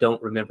have. I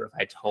don't remember if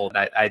I told.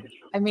 I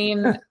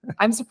mean,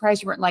 I'm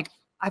surprised you weren't like,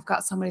 I've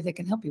got somebody that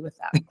can help you with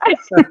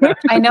that.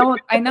 I know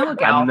a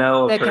gal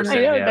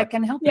that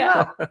can help you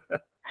out.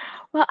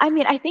 Well, I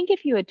mean, I think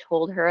if you had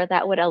told her,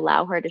 that would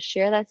allow her to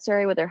share that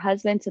story with her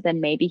husband, so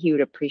then maybe he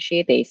would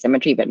appreciate the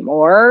asymmetry even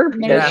more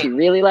because she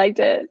really liked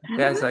it.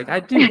 Yeah, it's like I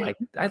do like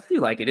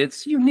it.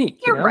 It's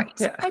unique. You're right.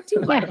 Yeah. I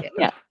do like it.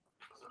 Yeah.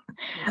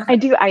 I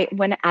do.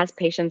 As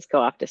patients go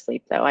off to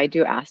sleep, though, I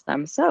do ask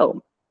them,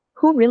 so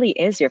who really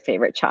is your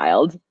favorite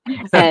child?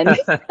 And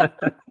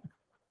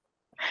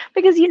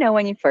because,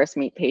 when you first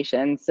meet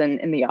patients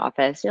in the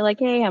office, you're like,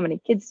 hey, how many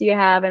kids do you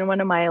have? And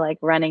one of my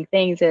running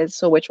things is,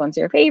 so which one's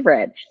your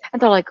favorite? And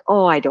they're like,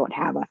 oh, I don't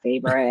have a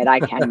favorite. I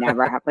can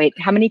never have. Wait,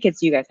 how many kids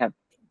do you guys have?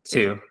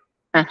 2.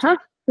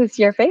 Who's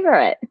your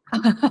favorite?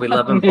 We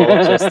love them both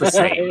just the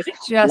same.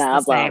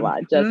 Just like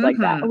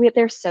that.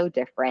 They're so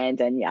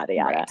different and yada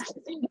yada.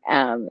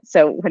 Right.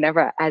 So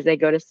whenever, as they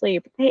go to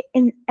sleep, they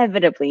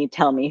inevitably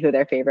tell me who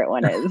their favorite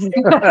one is.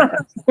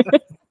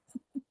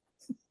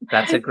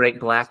 That's a great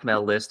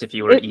blackmail list if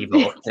you were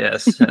evil.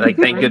 Yes. Like,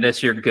 thank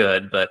goodness you're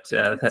good, but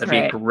that'd be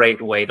a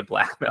great way to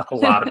blackmail a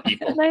lot of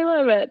people. I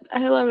love it.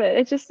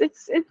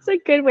 It's a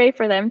good way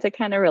for them to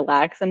kind of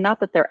relax, and not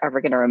that they're ever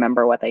going to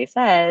remember what they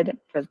said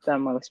for the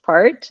most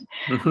part.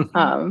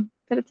 But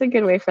it's a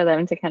good way for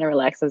them to kind of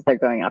relax as they're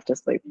going off to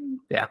sleep.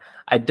 Yeah.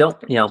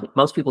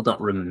 Most people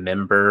don't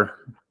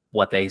remember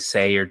what they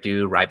say or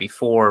do right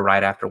before,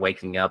 right after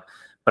waking up,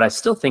 but I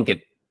still think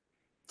it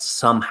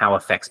somehow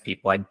affects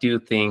people. I do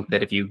think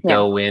that if you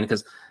go in,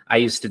 because I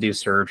used to do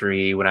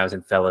surgery when I was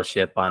in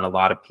fellowship on a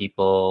lot of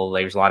people.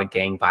 There's a lot of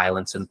gang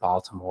violence in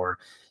Baltimore,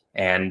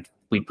 and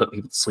we put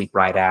people to sleep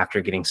right after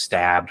getting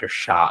stabbed or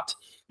shot.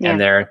 And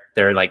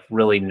they're like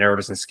really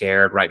nervous and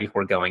scared right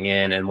before going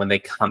in, and when they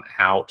come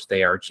out,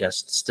 they are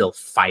just still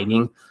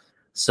fighting.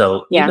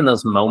 So even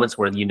those moments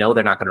where they're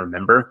not going to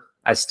remember,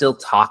 I still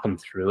talk them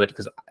through it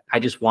because I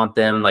just want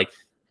them like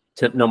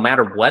to, no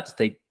matter what,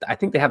 I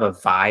think they have a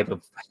vibe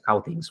of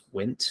how things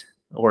went,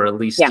 or at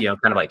least, you know,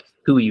 kind of like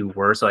who you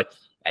were. So like,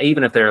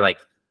 even if they're like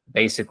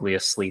basically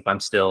asleep, I'm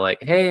still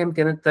like, hey, I'm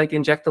going to like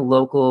inject the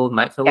local,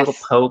 might feel a little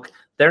poke.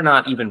 They're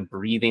not even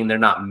breathing. They're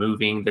not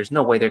moving. There's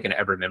no way they're going to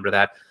ever remember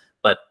that.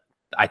 But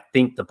I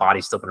think the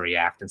body's still going to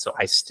react. And so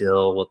I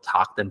still will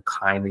talk them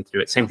kindly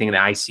through it. Same thing in the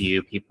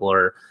ICU. People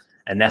are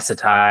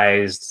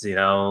anesthetized, you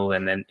know,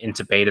 and then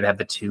intubated, have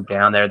the tube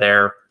down there.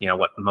 They're, you know,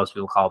 what most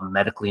people call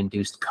medically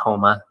induced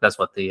coma. That's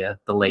what the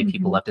lay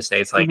people love to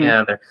say. It's like,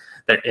 yeah,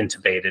 they're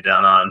intubated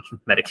on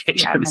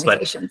medications,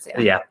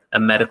 but a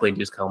medically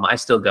induced coma. I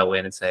still go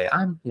in and say,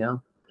 I'm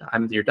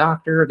your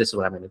doctor. This is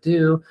what I'm going to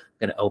do.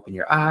 I'm going to open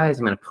your eyes.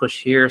 I'm going to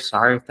push here.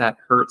 Sorry if that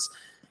hurts.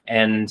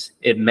 And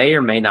it may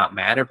or may not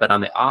matter, but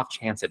on the off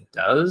chance it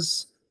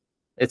does,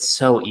 it's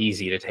so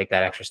easy to take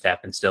that extra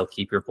step and still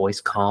keep your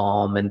voice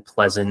calm and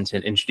pleasant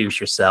and introduce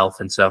yourself.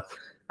 And so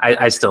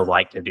I still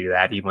like to do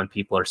that, even when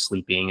people are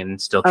sleeping,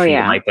 and still treat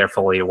them like they're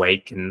fully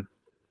awake. And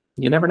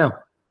you never know.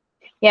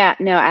 Yeah,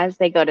 no, as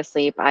they go to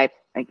sleep,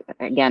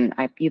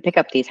 you pick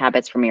up these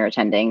habits from your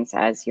attendings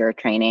as you're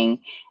training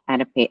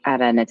at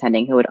an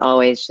attending who would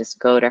always just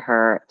go to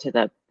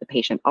the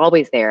patient,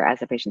 always there as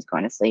the patient's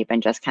going to sleep,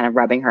 and just kind of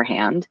rubbing her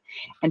hand.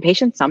 And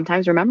patients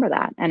sometimes remember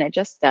that. And it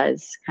just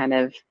does kind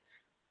of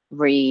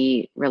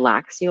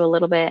relax you a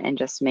little bit and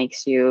just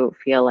makes you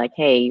feel like,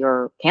 hey,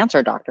 your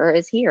cancer doctor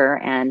is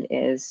here and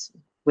is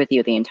with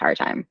you the entire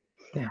time.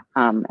 Yeah.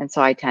 And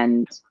so I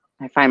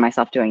find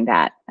myself doing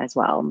that as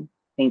well.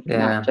 I think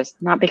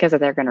not because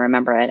they're going to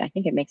remember it. I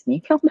think it makes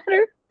me feel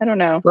better. I don't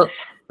know. Well,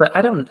 but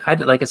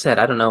like I said,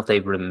 I don't know if they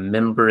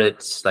remember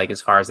it, like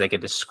as far as they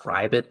could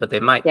describe it, but they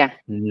might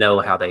know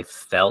how they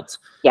felt.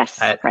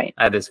 Yes, I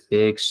had this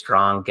big,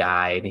 strong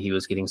guy, and he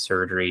was getting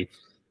surgery,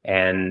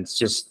 and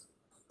just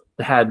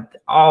had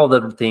all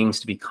the things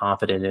to be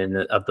confident in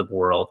of the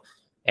world.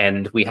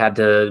 And we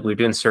were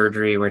doing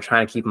surgery. We were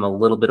trying to keep him a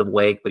little bit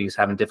awake, but he was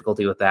having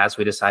difficulty with that. So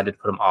we decided to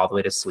put him all the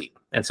way to sleep.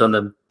 And so in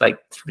the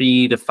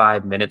 3 to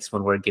 5 minutes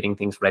when we're getting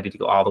things ready to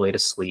go all the way to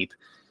sleep,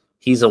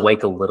 he's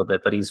awake a little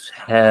bit, but he's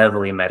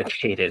heavily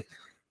medicated.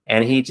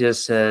 And he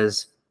just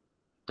says,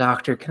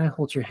 "Doctor, can I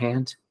hold your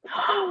hand?"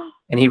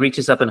 And he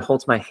reaches up and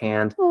holds my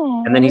hand.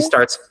 Aww. And then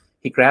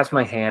he grabs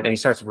my hand and he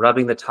starts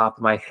rubbing the top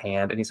of my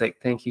hand. And he's like,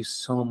 "Thank you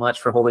so much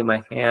for holding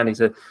my hand."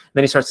 Then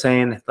he starts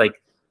saying,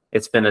 like,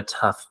 it's been a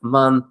tough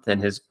month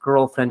and his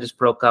girlfriend just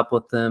broke up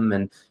with him.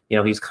 And, you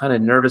know, he's kind of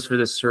nervous for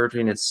this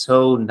surgery, and it's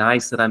so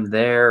nice that I'm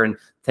there. And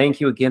thank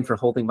you again for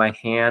holding my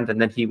hand.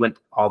 And then he went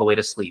all the way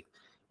to sleep.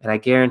 And I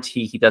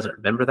guarantee he doesn't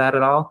remember that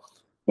at all.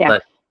 Yeah.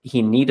 But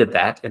he needed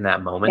that in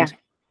that moment.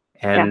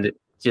 Yeah. And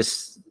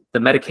just the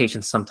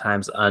medication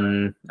sometimes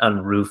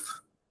unroof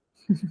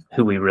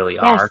who we really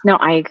are. Yes, no,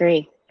 I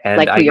agree. And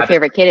like who your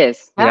favorite kid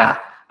is. Yeah.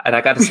 And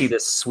I got to see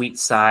this sweet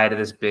side of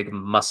this big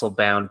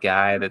muscle-bound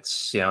guy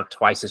that's, you know,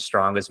 twice as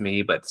strong as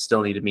me, but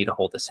still needed me to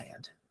hold his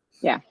hand.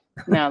 Yeah.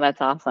 No, that's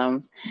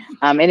awesome.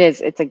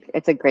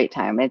 It's a great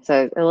time. It's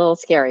a little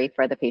scary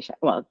for the patient.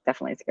 Well,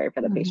 definitely scary for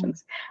the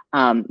patients.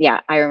 Yeah,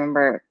 I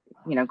remember,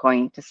 you know,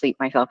 going to sleep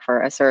myself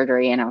for a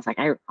surgery, and I was like,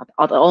 the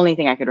only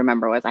thing I could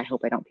remember was, I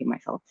hope I don't pee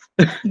myself.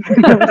 That's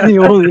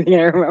the only thing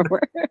I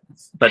remember.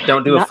 But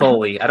don't do a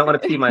Foley. I don't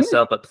want to pee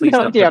myself, but please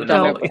don't do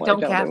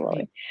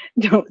Foley.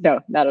 No,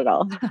 not at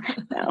all.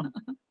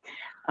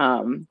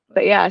 No.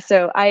 But yeah,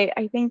 so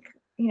I think,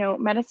 you know,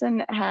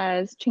 medicine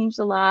has changed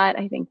a lot.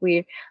 I think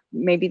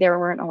maybe there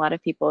weren't a lot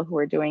of people who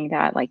were doing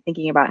that, like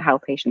thinking about how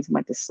patients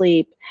went to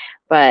sleep,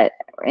 but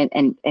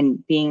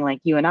and being like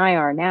you and I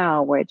are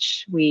now,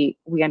 which we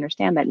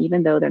understand that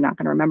even though they're not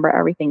going to remember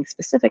everything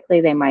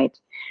specifically, they might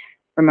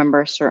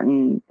remember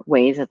certain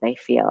ways that they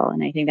feel.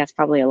 And I think that's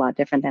probably a lot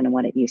different than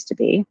what it used to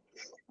be.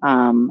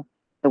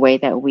 The way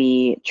that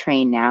we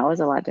train now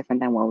is a lot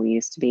different than what we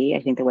used to be.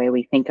 I think the way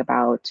we think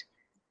about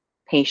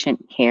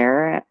patient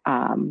care,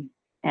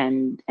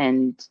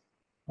 and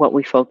what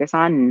we focus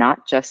on,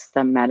 not just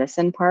the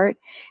medicine part,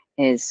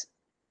 is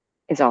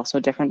also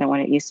different than what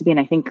it used to be. And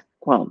I think,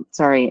 well,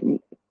 sorry,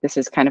 this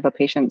is kind of a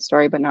patient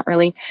story, but not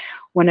really.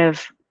 One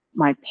of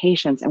my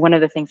patients, and one of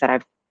the things that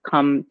I've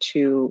come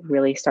to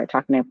really start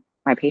talking to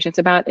my patients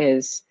about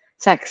is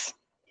sex.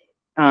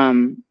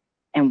 And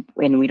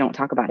we don't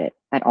talk about it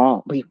at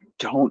all. We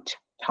don't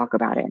talk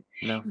about it.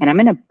 No. And I'm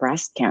in a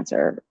breast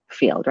cancer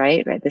field,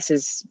 right? This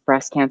is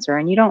breast cancer,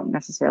 and you don't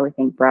necessarily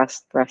think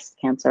breast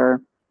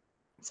cancer,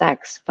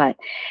 sex, but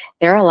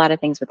there are a lot of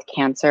things with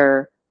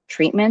cancer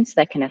treatments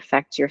that can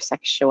affect your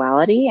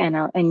sexuality. And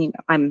you know,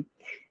 I'm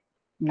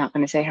not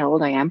going to say how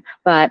old I am,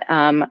 but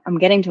I'm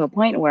getting to a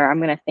point where I'm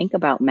going to think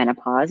about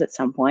menopause at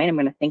some point. I'm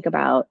going to think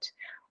about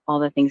all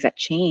the things that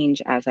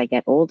change as I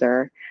get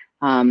older.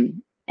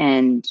 And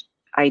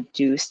I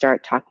do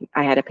start talking.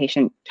 I had a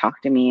patient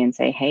talk to me and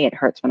say, "Hey, it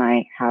hurts when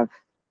I have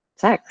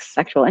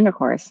sexual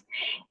intercourse."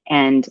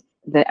 And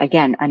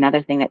again,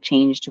 another thing that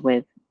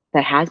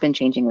has been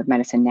changing with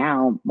medicine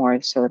now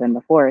more so than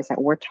before is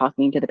that we're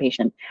talking to the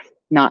patient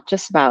not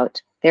just about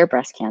their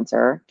breast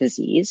cancer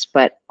disease,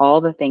 but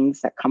all the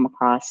things that come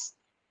across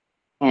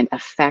and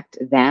affect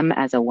them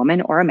as a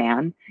woman or a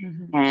man,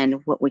 and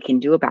what we can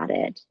do about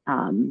it.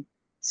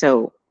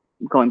 So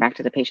going back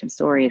to the patient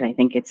stories, I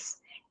think it's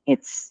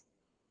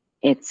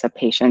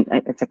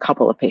a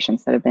couple of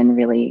patients that have been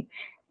really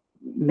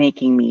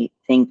making me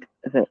think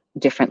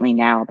differently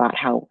now about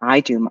how I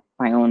do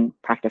my own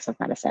practice of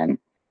medicine,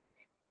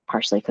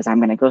 partially because I'm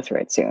going to go through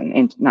it soon,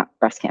 and not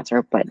breast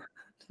cancer, but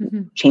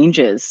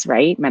changes,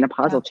 right?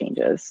 Menopausal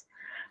changes.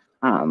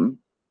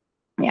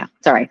 Yeah,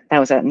 sorry, that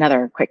was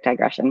another quick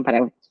digression, but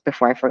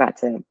before I forgot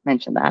to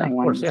mention that, I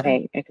wanted to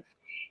say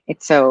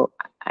it's so,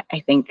 I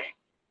think,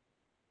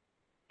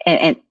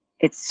 and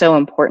it's so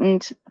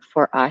important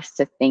for us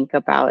to think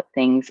about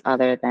things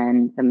other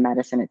than the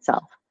medicine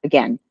itself.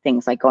 Again,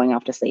 things like going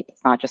off to sleep.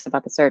 It's not just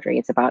about the surgery,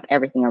 it's about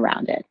everything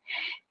around it.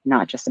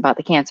 Not just about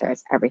the cancer,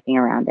 it's everything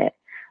around it.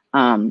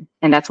 And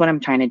that's what I'm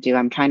trying to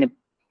do.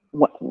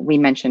 We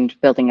mentioned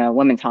building a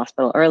women's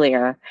hospital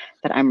earlier,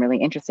 that I'm really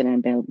interested in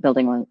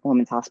building a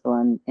women's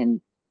hospital in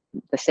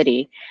the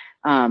city.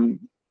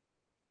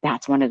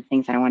 That's one of the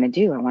things that I want to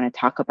do. I want to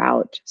talk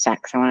about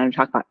sex. I want to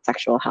talk about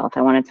sexual health.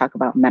 I want to talk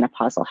about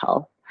menopausal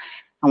health.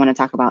 I want to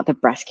talk about the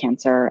breast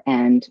cancer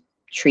and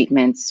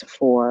treatments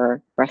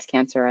for breast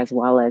cancer, as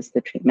well as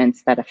the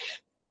treatments that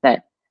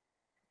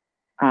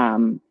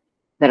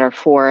are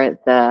for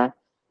the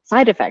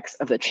side effects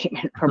of the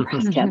treatment for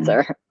breast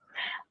cancer.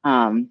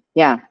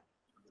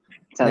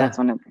 So that's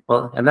one of them.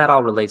 Well, and that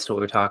all relates to what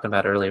we were talking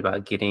about earlier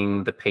about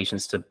getting the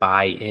patients to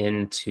buy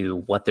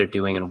into what they're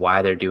doing and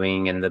why they're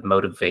doing and the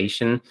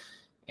motivation.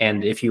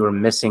 And if you are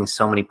missing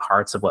so many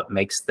parts of what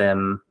makes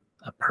them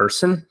a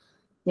person,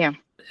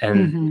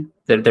 and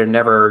they're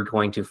never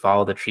going to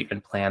follow the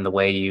treatment plan the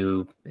way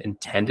you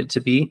intend it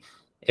to be.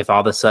 If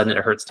all of a sudden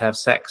it hurts to have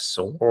sex,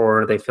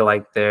 or they feel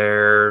like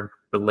their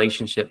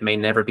relationship may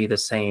never be the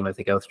same if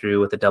they go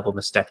through with a double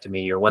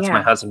mastectomy, or what's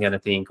my husband going to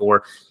think,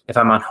 or if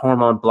I'm on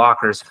hormone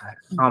blockers,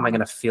 how am I going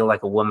to feel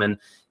like a woman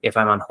if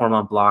I'm on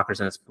hormone blockers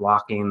and it's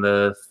blocking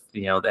the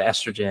the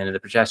estrogen and the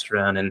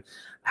progesterone, and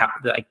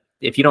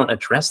if you don't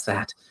address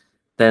that,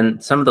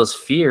 then some of those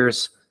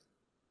fears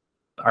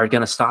are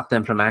going to stop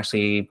them from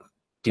actually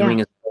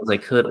doing as well as they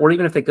could. Or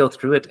even if they go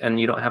through it and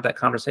you don't have that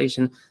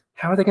conversation,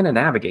 how are they going to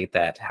navigate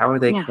that? How are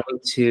they going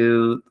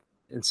to?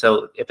 And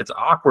so if it's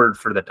awkward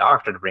for the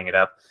doctor to bring it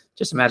up,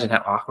 just imagine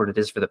how awkward it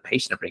is for the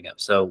patient to bring up.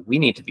 So we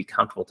need to be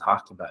comfortable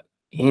talking about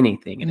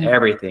anything and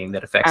everything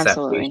that affects that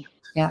patient.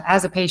 Yeah,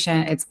 as a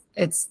patient,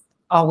 it's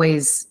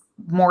always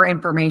more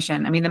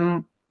information. I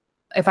mean,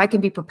 if I can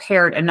be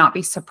prepared and not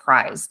be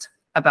surprised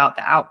about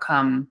the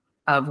outcome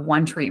of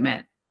one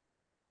treatment,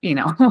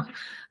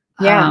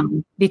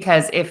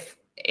 because if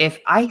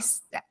I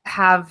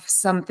have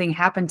something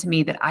happen to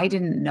me that I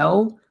didn't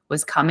know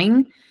was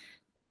coming,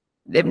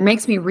 it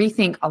makes me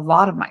rethink a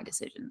lot of my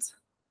decisions.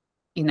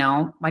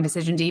 My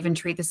decision to even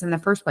treat this in the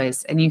first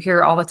place. And you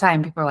hear all the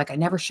time, people are like, I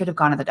never should have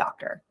gone to the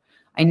doctor.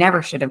 I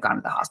never should have gone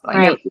to the hospital.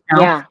 Right.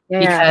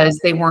 Because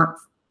they weren't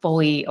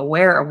fully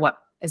aware of what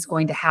is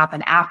going to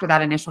happen after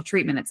that initial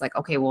treatment. It's like,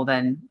 okay, well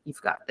then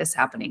you've got this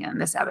happening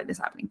and this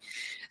happening.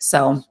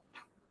 So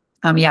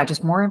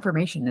just more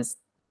information is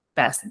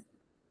best.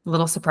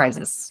 Little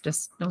surprises,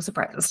 just no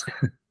surprises.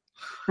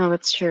 No,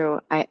 that's true.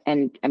 I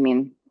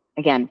mean,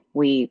 again,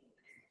 I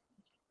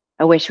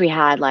wish we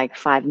had like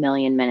 5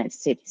 million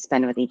minutes to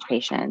spend with each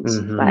patient,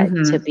 but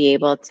to be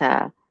able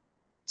to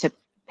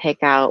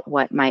pick out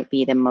what might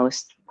be the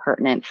most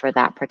pertinent for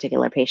that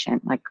particular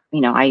patient. Like,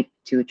 I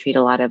do treat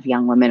a lot of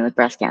young women with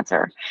breast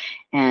cancer,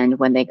 and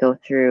when they go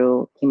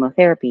through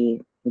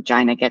chemotherapy,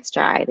 vagina gets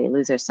dry, they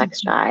lose their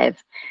sex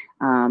drive,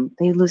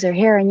 they lose their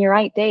hair. And you're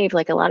right, Dave,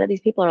 like a lot of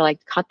these people are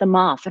like, cut them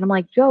off. And I'm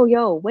like,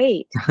 yo,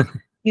 wait.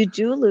 You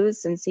do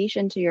lose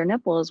sensation to your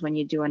nipples when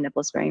you do a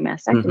nipple sparing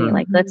mastectomy.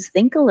 Like, let's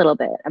think a little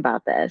bit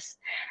about this.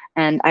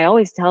 And I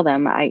always tell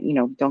them,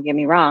 don't get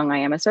me wrong, I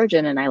am a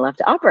surgeon and I love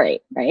to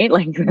operate, right?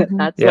 Like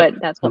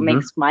that's what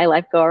makes my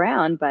life go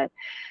around. But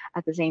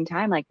at the same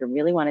time, like, you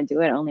really want to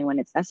do it only when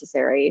it's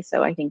necessary.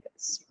 So I think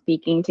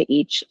speaking to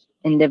each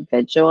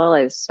individual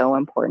is so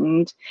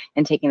important,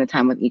 and taking the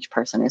time with each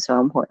person is so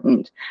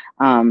important.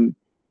 I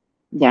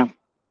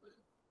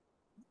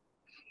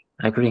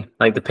agree.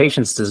 Like, the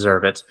patients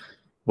deserve it.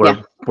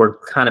 We're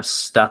kind of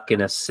stuck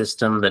in a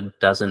system that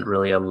doesn't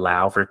really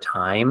allow for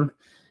time.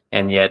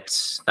 And yet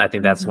I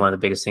think that's one of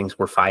the biggest things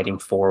we're fighting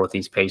for with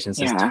these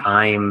patients is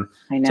time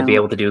to be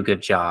able to do a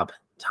good job,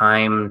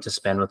 time to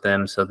spend with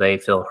them so they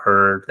feel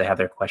heard, they have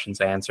their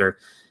questions answered.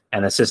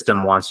 And the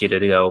system wants you to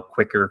go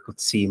quicker,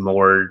 see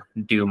more,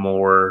 do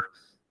more,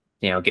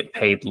 get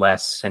paid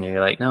less. And you're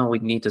like, no, we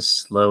need to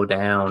slow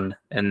down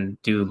and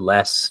do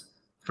less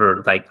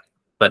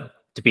but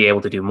to be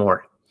able to do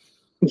more.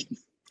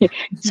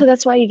 So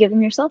that's why you give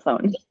them your cell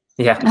phone.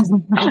 Yeah.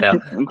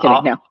 I'm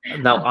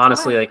kidding. No,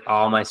 honestly, like,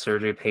 all my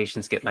surgery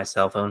patients get my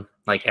cell phone,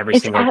 like every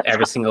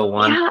single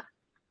one. Yeah.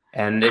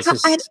 And it's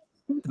just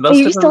are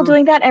you still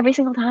doing that every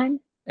single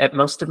time?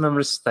 Most of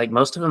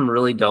them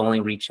really don't only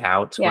reach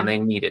out when they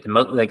need it.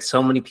 Like,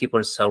 so many people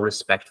are so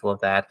respectful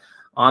of that.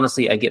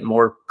 honestly, I get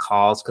more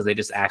calls because they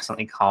just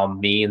accidentally call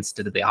me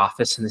instead of the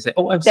office, and they say,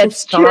 "Oh, I'm so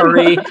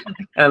sorry." And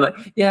I'm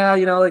like, "Yeah,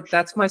 like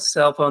that's my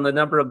cell phone. The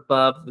number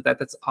above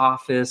that's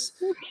office."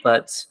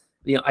 But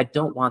I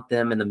don't want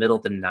them in the middle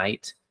of the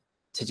night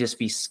to just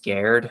be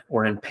scared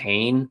or in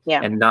pain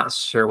and not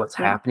sure what's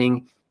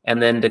happening,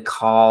 and then to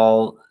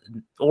call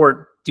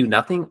or do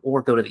nothing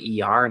or go to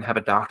the ER and have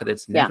a doctor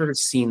that's never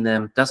seen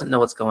them, doesn't know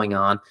what's going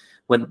on,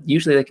 when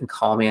usually they can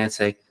call me and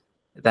say,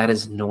 that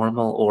is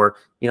normal, or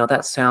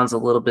that sounds a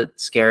little bit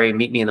scary,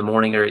 meet me in the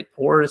morning,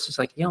 or it's just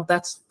like,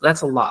 that's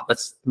a lot,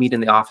 let's meet in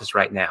the office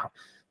right now.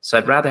 So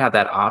I'd rather have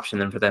that option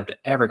than for them to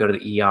ever go to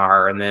the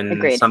ER and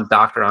then some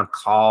doctor on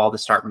call to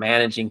start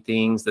managing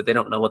things that they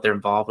don't know what they're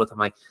involved with. I'm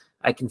like,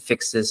 I can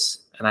fix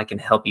this and I can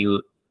help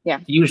you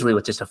usually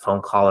with just a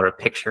phone call or a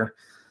picture.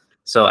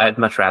 So I'd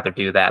much rather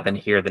do that than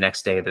hear the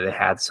next day that they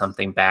had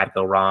something bad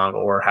go wrong,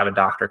 or have a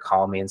doctor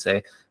call me and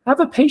say, I have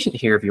a patient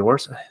here of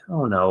yours.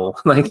 Oh no.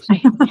 Like,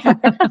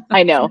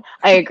 I know.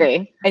 I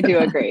agree. I do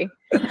agree.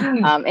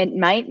 It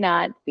might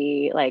not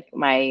be like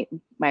my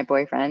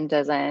boyfriend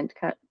doesn't,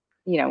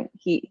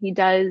 he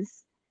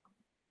does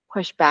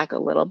push back a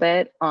little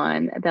bit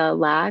on the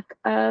lack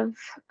of,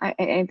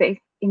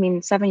 I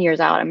mean, 7 years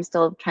out, I'm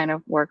still trying to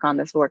work on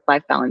this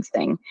work-life balance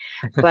thing.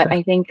 But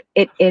I think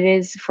it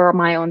is for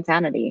my own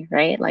sanity,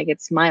 right? Like,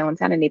 it's my own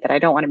sanity that I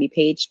don't want to be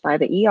paged by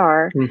the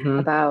ER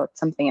about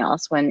something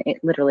else when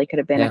it literally could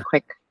have been a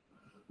quick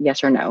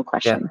yes or no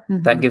question.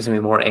 That gives me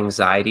more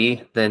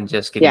anxiety than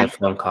just getting a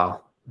phone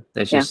call.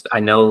 It's just, I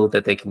know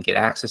that they can get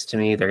access to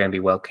me. They're going to be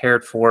well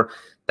cared for.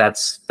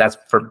 That's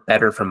for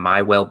better for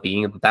my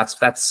well-being. That's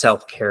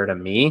self-care to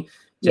me,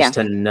 just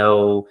to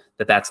know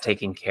that that's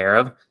taken care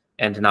of.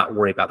 And to not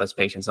worry about those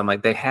patients. I'm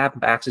like, they have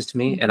access to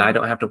me and I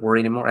don't have to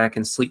worry anymore. I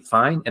can sleep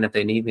fine. And if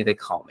they need me, they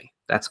call me.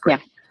 That's great.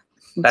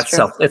 Yeah,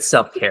 it's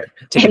self-care.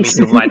 That's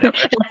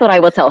what I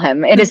will tell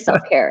him. It is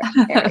self-care,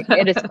 Eric.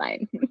 It is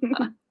fine.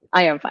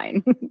 I am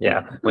fine.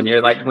 Yeah. When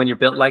you're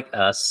built like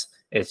us,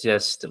 it's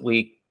just,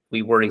 we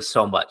worry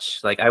so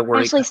much. Like, I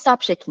worry. Actually,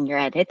 stop shaking your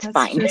head. It's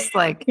fine. Just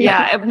like,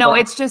 no,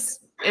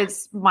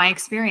 it's my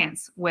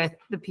experience with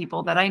the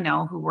people that I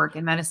know who work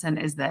in medicine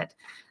is that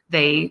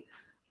they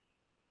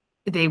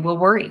will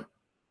worry.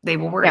 They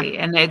will worry.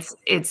 And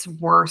it's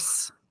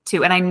worse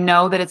too. And I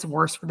know that it's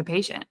worse for the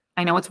patient.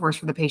 I know it's worse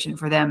for the patient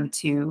for them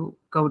to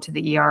go to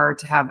the ER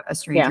to have a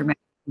stranger make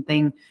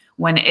something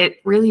when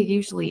it really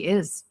usually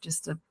is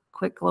just a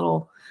quick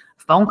little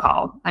phone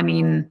call. I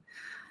mean,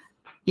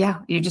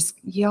 y'all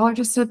are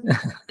just an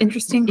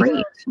interesting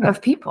breed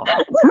of people.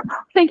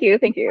 Thank you.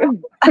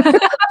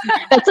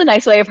 That's a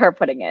nice way of her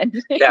putting it.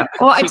 Yeah.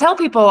 Well, I tell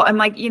people, I'm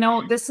like,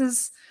 this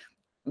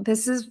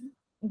is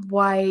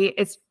why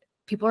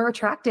people are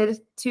attracted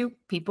to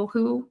people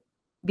who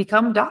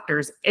become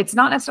doctors. It's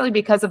not necessarily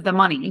because of the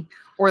money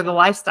or the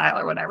lifestyle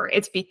or whatever.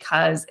 It's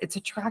because it's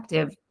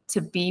attractive to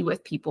be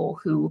with people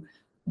who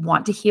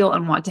want to heal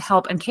and want to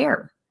help and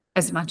care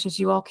as much as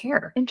you all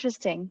care.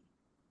 Interesting.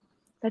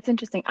 That's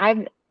interesting.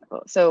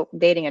 So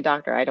dating a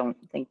doctor, I don't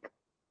think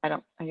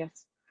about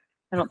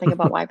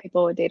why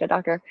people would date a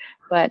doctor,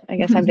 but I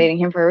guess I'm dating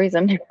him for a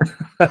reason.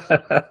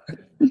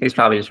 He's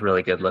probably just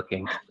really good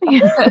looking.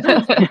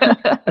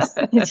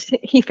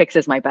 He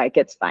fixes my bike.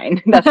 It's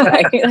fine. That's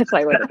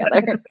why we're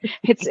together.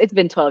 It's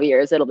been 12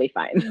 years. It'll be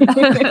fine.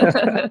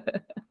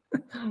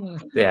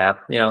 Yeah.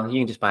 You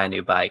can just buy a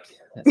new bike.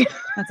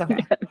 That's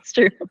okay. That's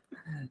true.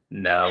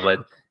 No,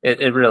 but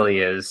it really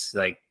is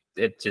like,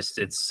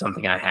 it's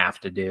something I have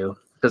to do,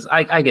 because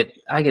I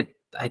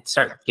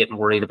start getting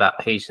worried about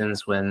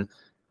patients when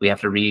we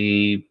have to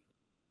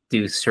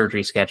redo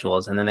surgery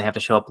schedules and then they have to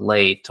show up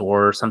late,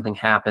 or something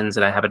happens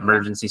and I have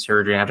emergency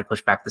surgery and I have to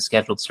push back the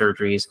scheduled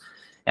surgeries.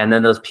 And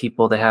then those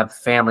people that have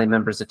family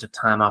members that took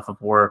time off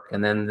of work,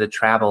 and then the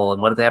travel,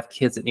 and what if they have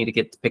kids that need to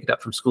get picked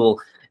up from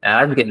school? And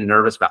I'm getting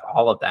nervous about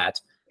all of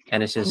that.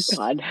 And it's just,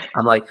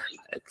 I'm like,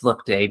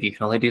 look, Dave, you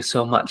can only do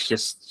so much.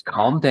 Just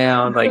calm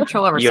down. Like,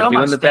 you're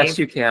doing the best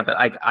you can. But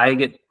I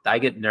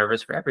get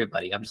nervous for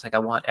everybody. I'm just like, I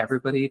want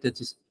everybody to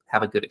just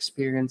have a good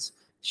experience,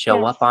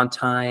 show up on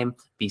time,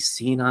 be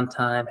seen on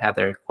time, have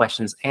their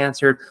questions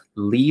answered,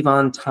 leave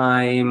on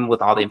time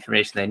with all the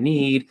information they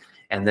need,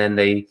 and then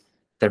their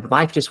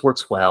life just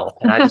works well.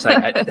 And I just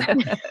like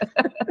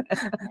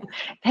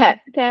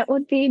that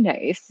would be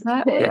nice.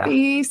 That would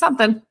be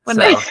something.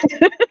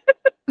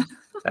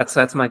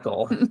 That's my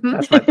goal.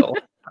 That's my goal.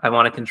 I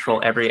want to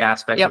control every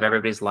aspect of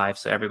everybody's life,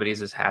 so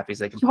everybody's as happy as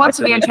they can. He wants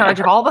to be in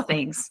charge of all the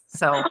things.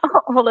 So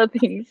all the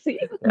things.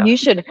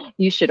 Yeah.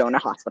 You should own a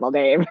hospital,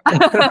 Dave.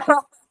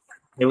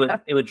 It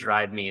would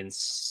drive me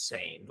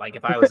insane. Like,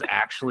 if I was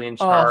actually in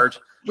charge,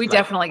 we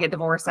definitely get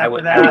divorced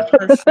after that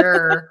for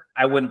sure.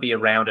 I wouldn't be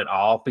around at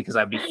all, because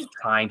I'd be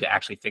trying to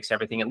actually fix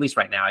everything. At least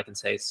right now, I can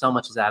say so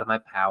much is out of my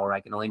power. I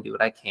can only do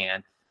what I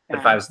can. But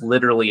if I was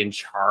literally in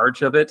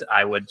charge of it,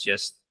 I would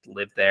just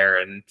live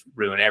there and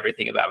ruin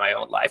everything about my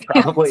own life.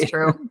 Probably. It's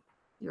true.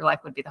 Your life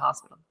would be the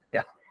hospital.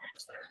 Yeah.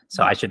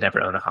 So I should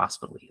never own a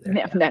hospital either.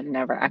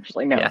 Never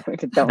actually. No,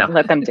 don't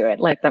let them do it.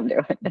 Let them do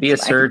it. Be a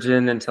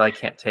surgeon until I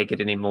can't take it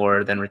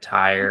anymore, then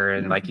retire.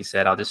 And like you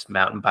said, I'll just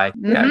mountain bike.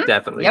 Yeah,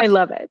 definitely. I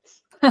love it.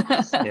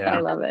 Yeah. I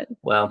love it.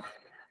 Well,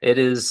 it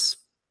is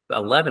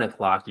 11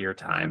 o'clock your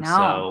time.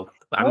 So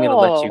I'm going to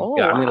let you go.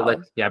 I'm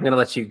going to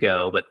let you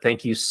go, but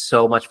thank you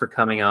so much for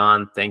coming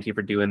on. Thank you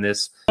for doing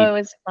this. Oh, it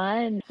was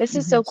fun. This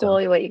is so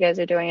cool what you guys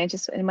are doing.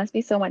 It must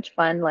be so much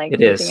fun, like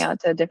reaching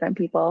out to different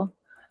people.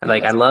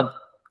 Like I love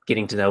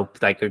getting to know,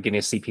 like, or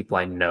getting to see people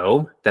I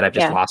know that I've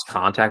just lost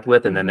contact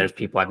with. And then there's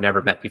people I've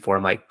never met before.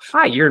 I'm like,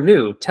 hi, you're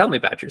new. Tell me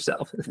about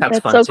yourself. That's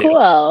fun so too.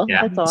 Cool.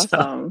 Yeah. That's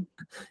awesome.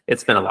 So,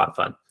 it's been a lot of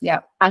fun. Yeah.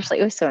 Ashley,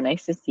 it was so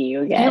nice to see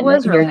you again. It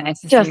was really nice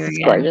to see you again.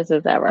 Just as gorgeous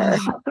as ever.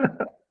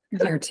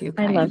 You're too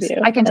kind. I love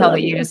you. I can tell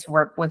that you just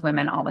work with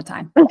women all the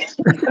time.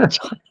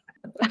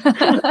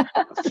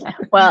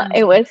 Well,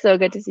 it was so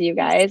good to see you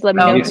guys. Let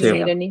me know if you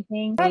need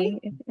anything.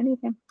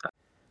 Anything.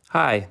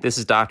 Hi, this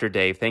is Dr.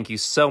 Dave. Thank you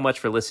so much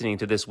for listening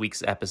to this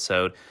week's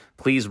episode.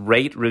 Please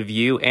rate,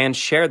 review, and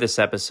share this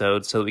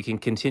episode so that we can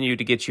continue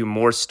to get you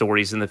more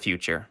stories in the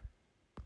future.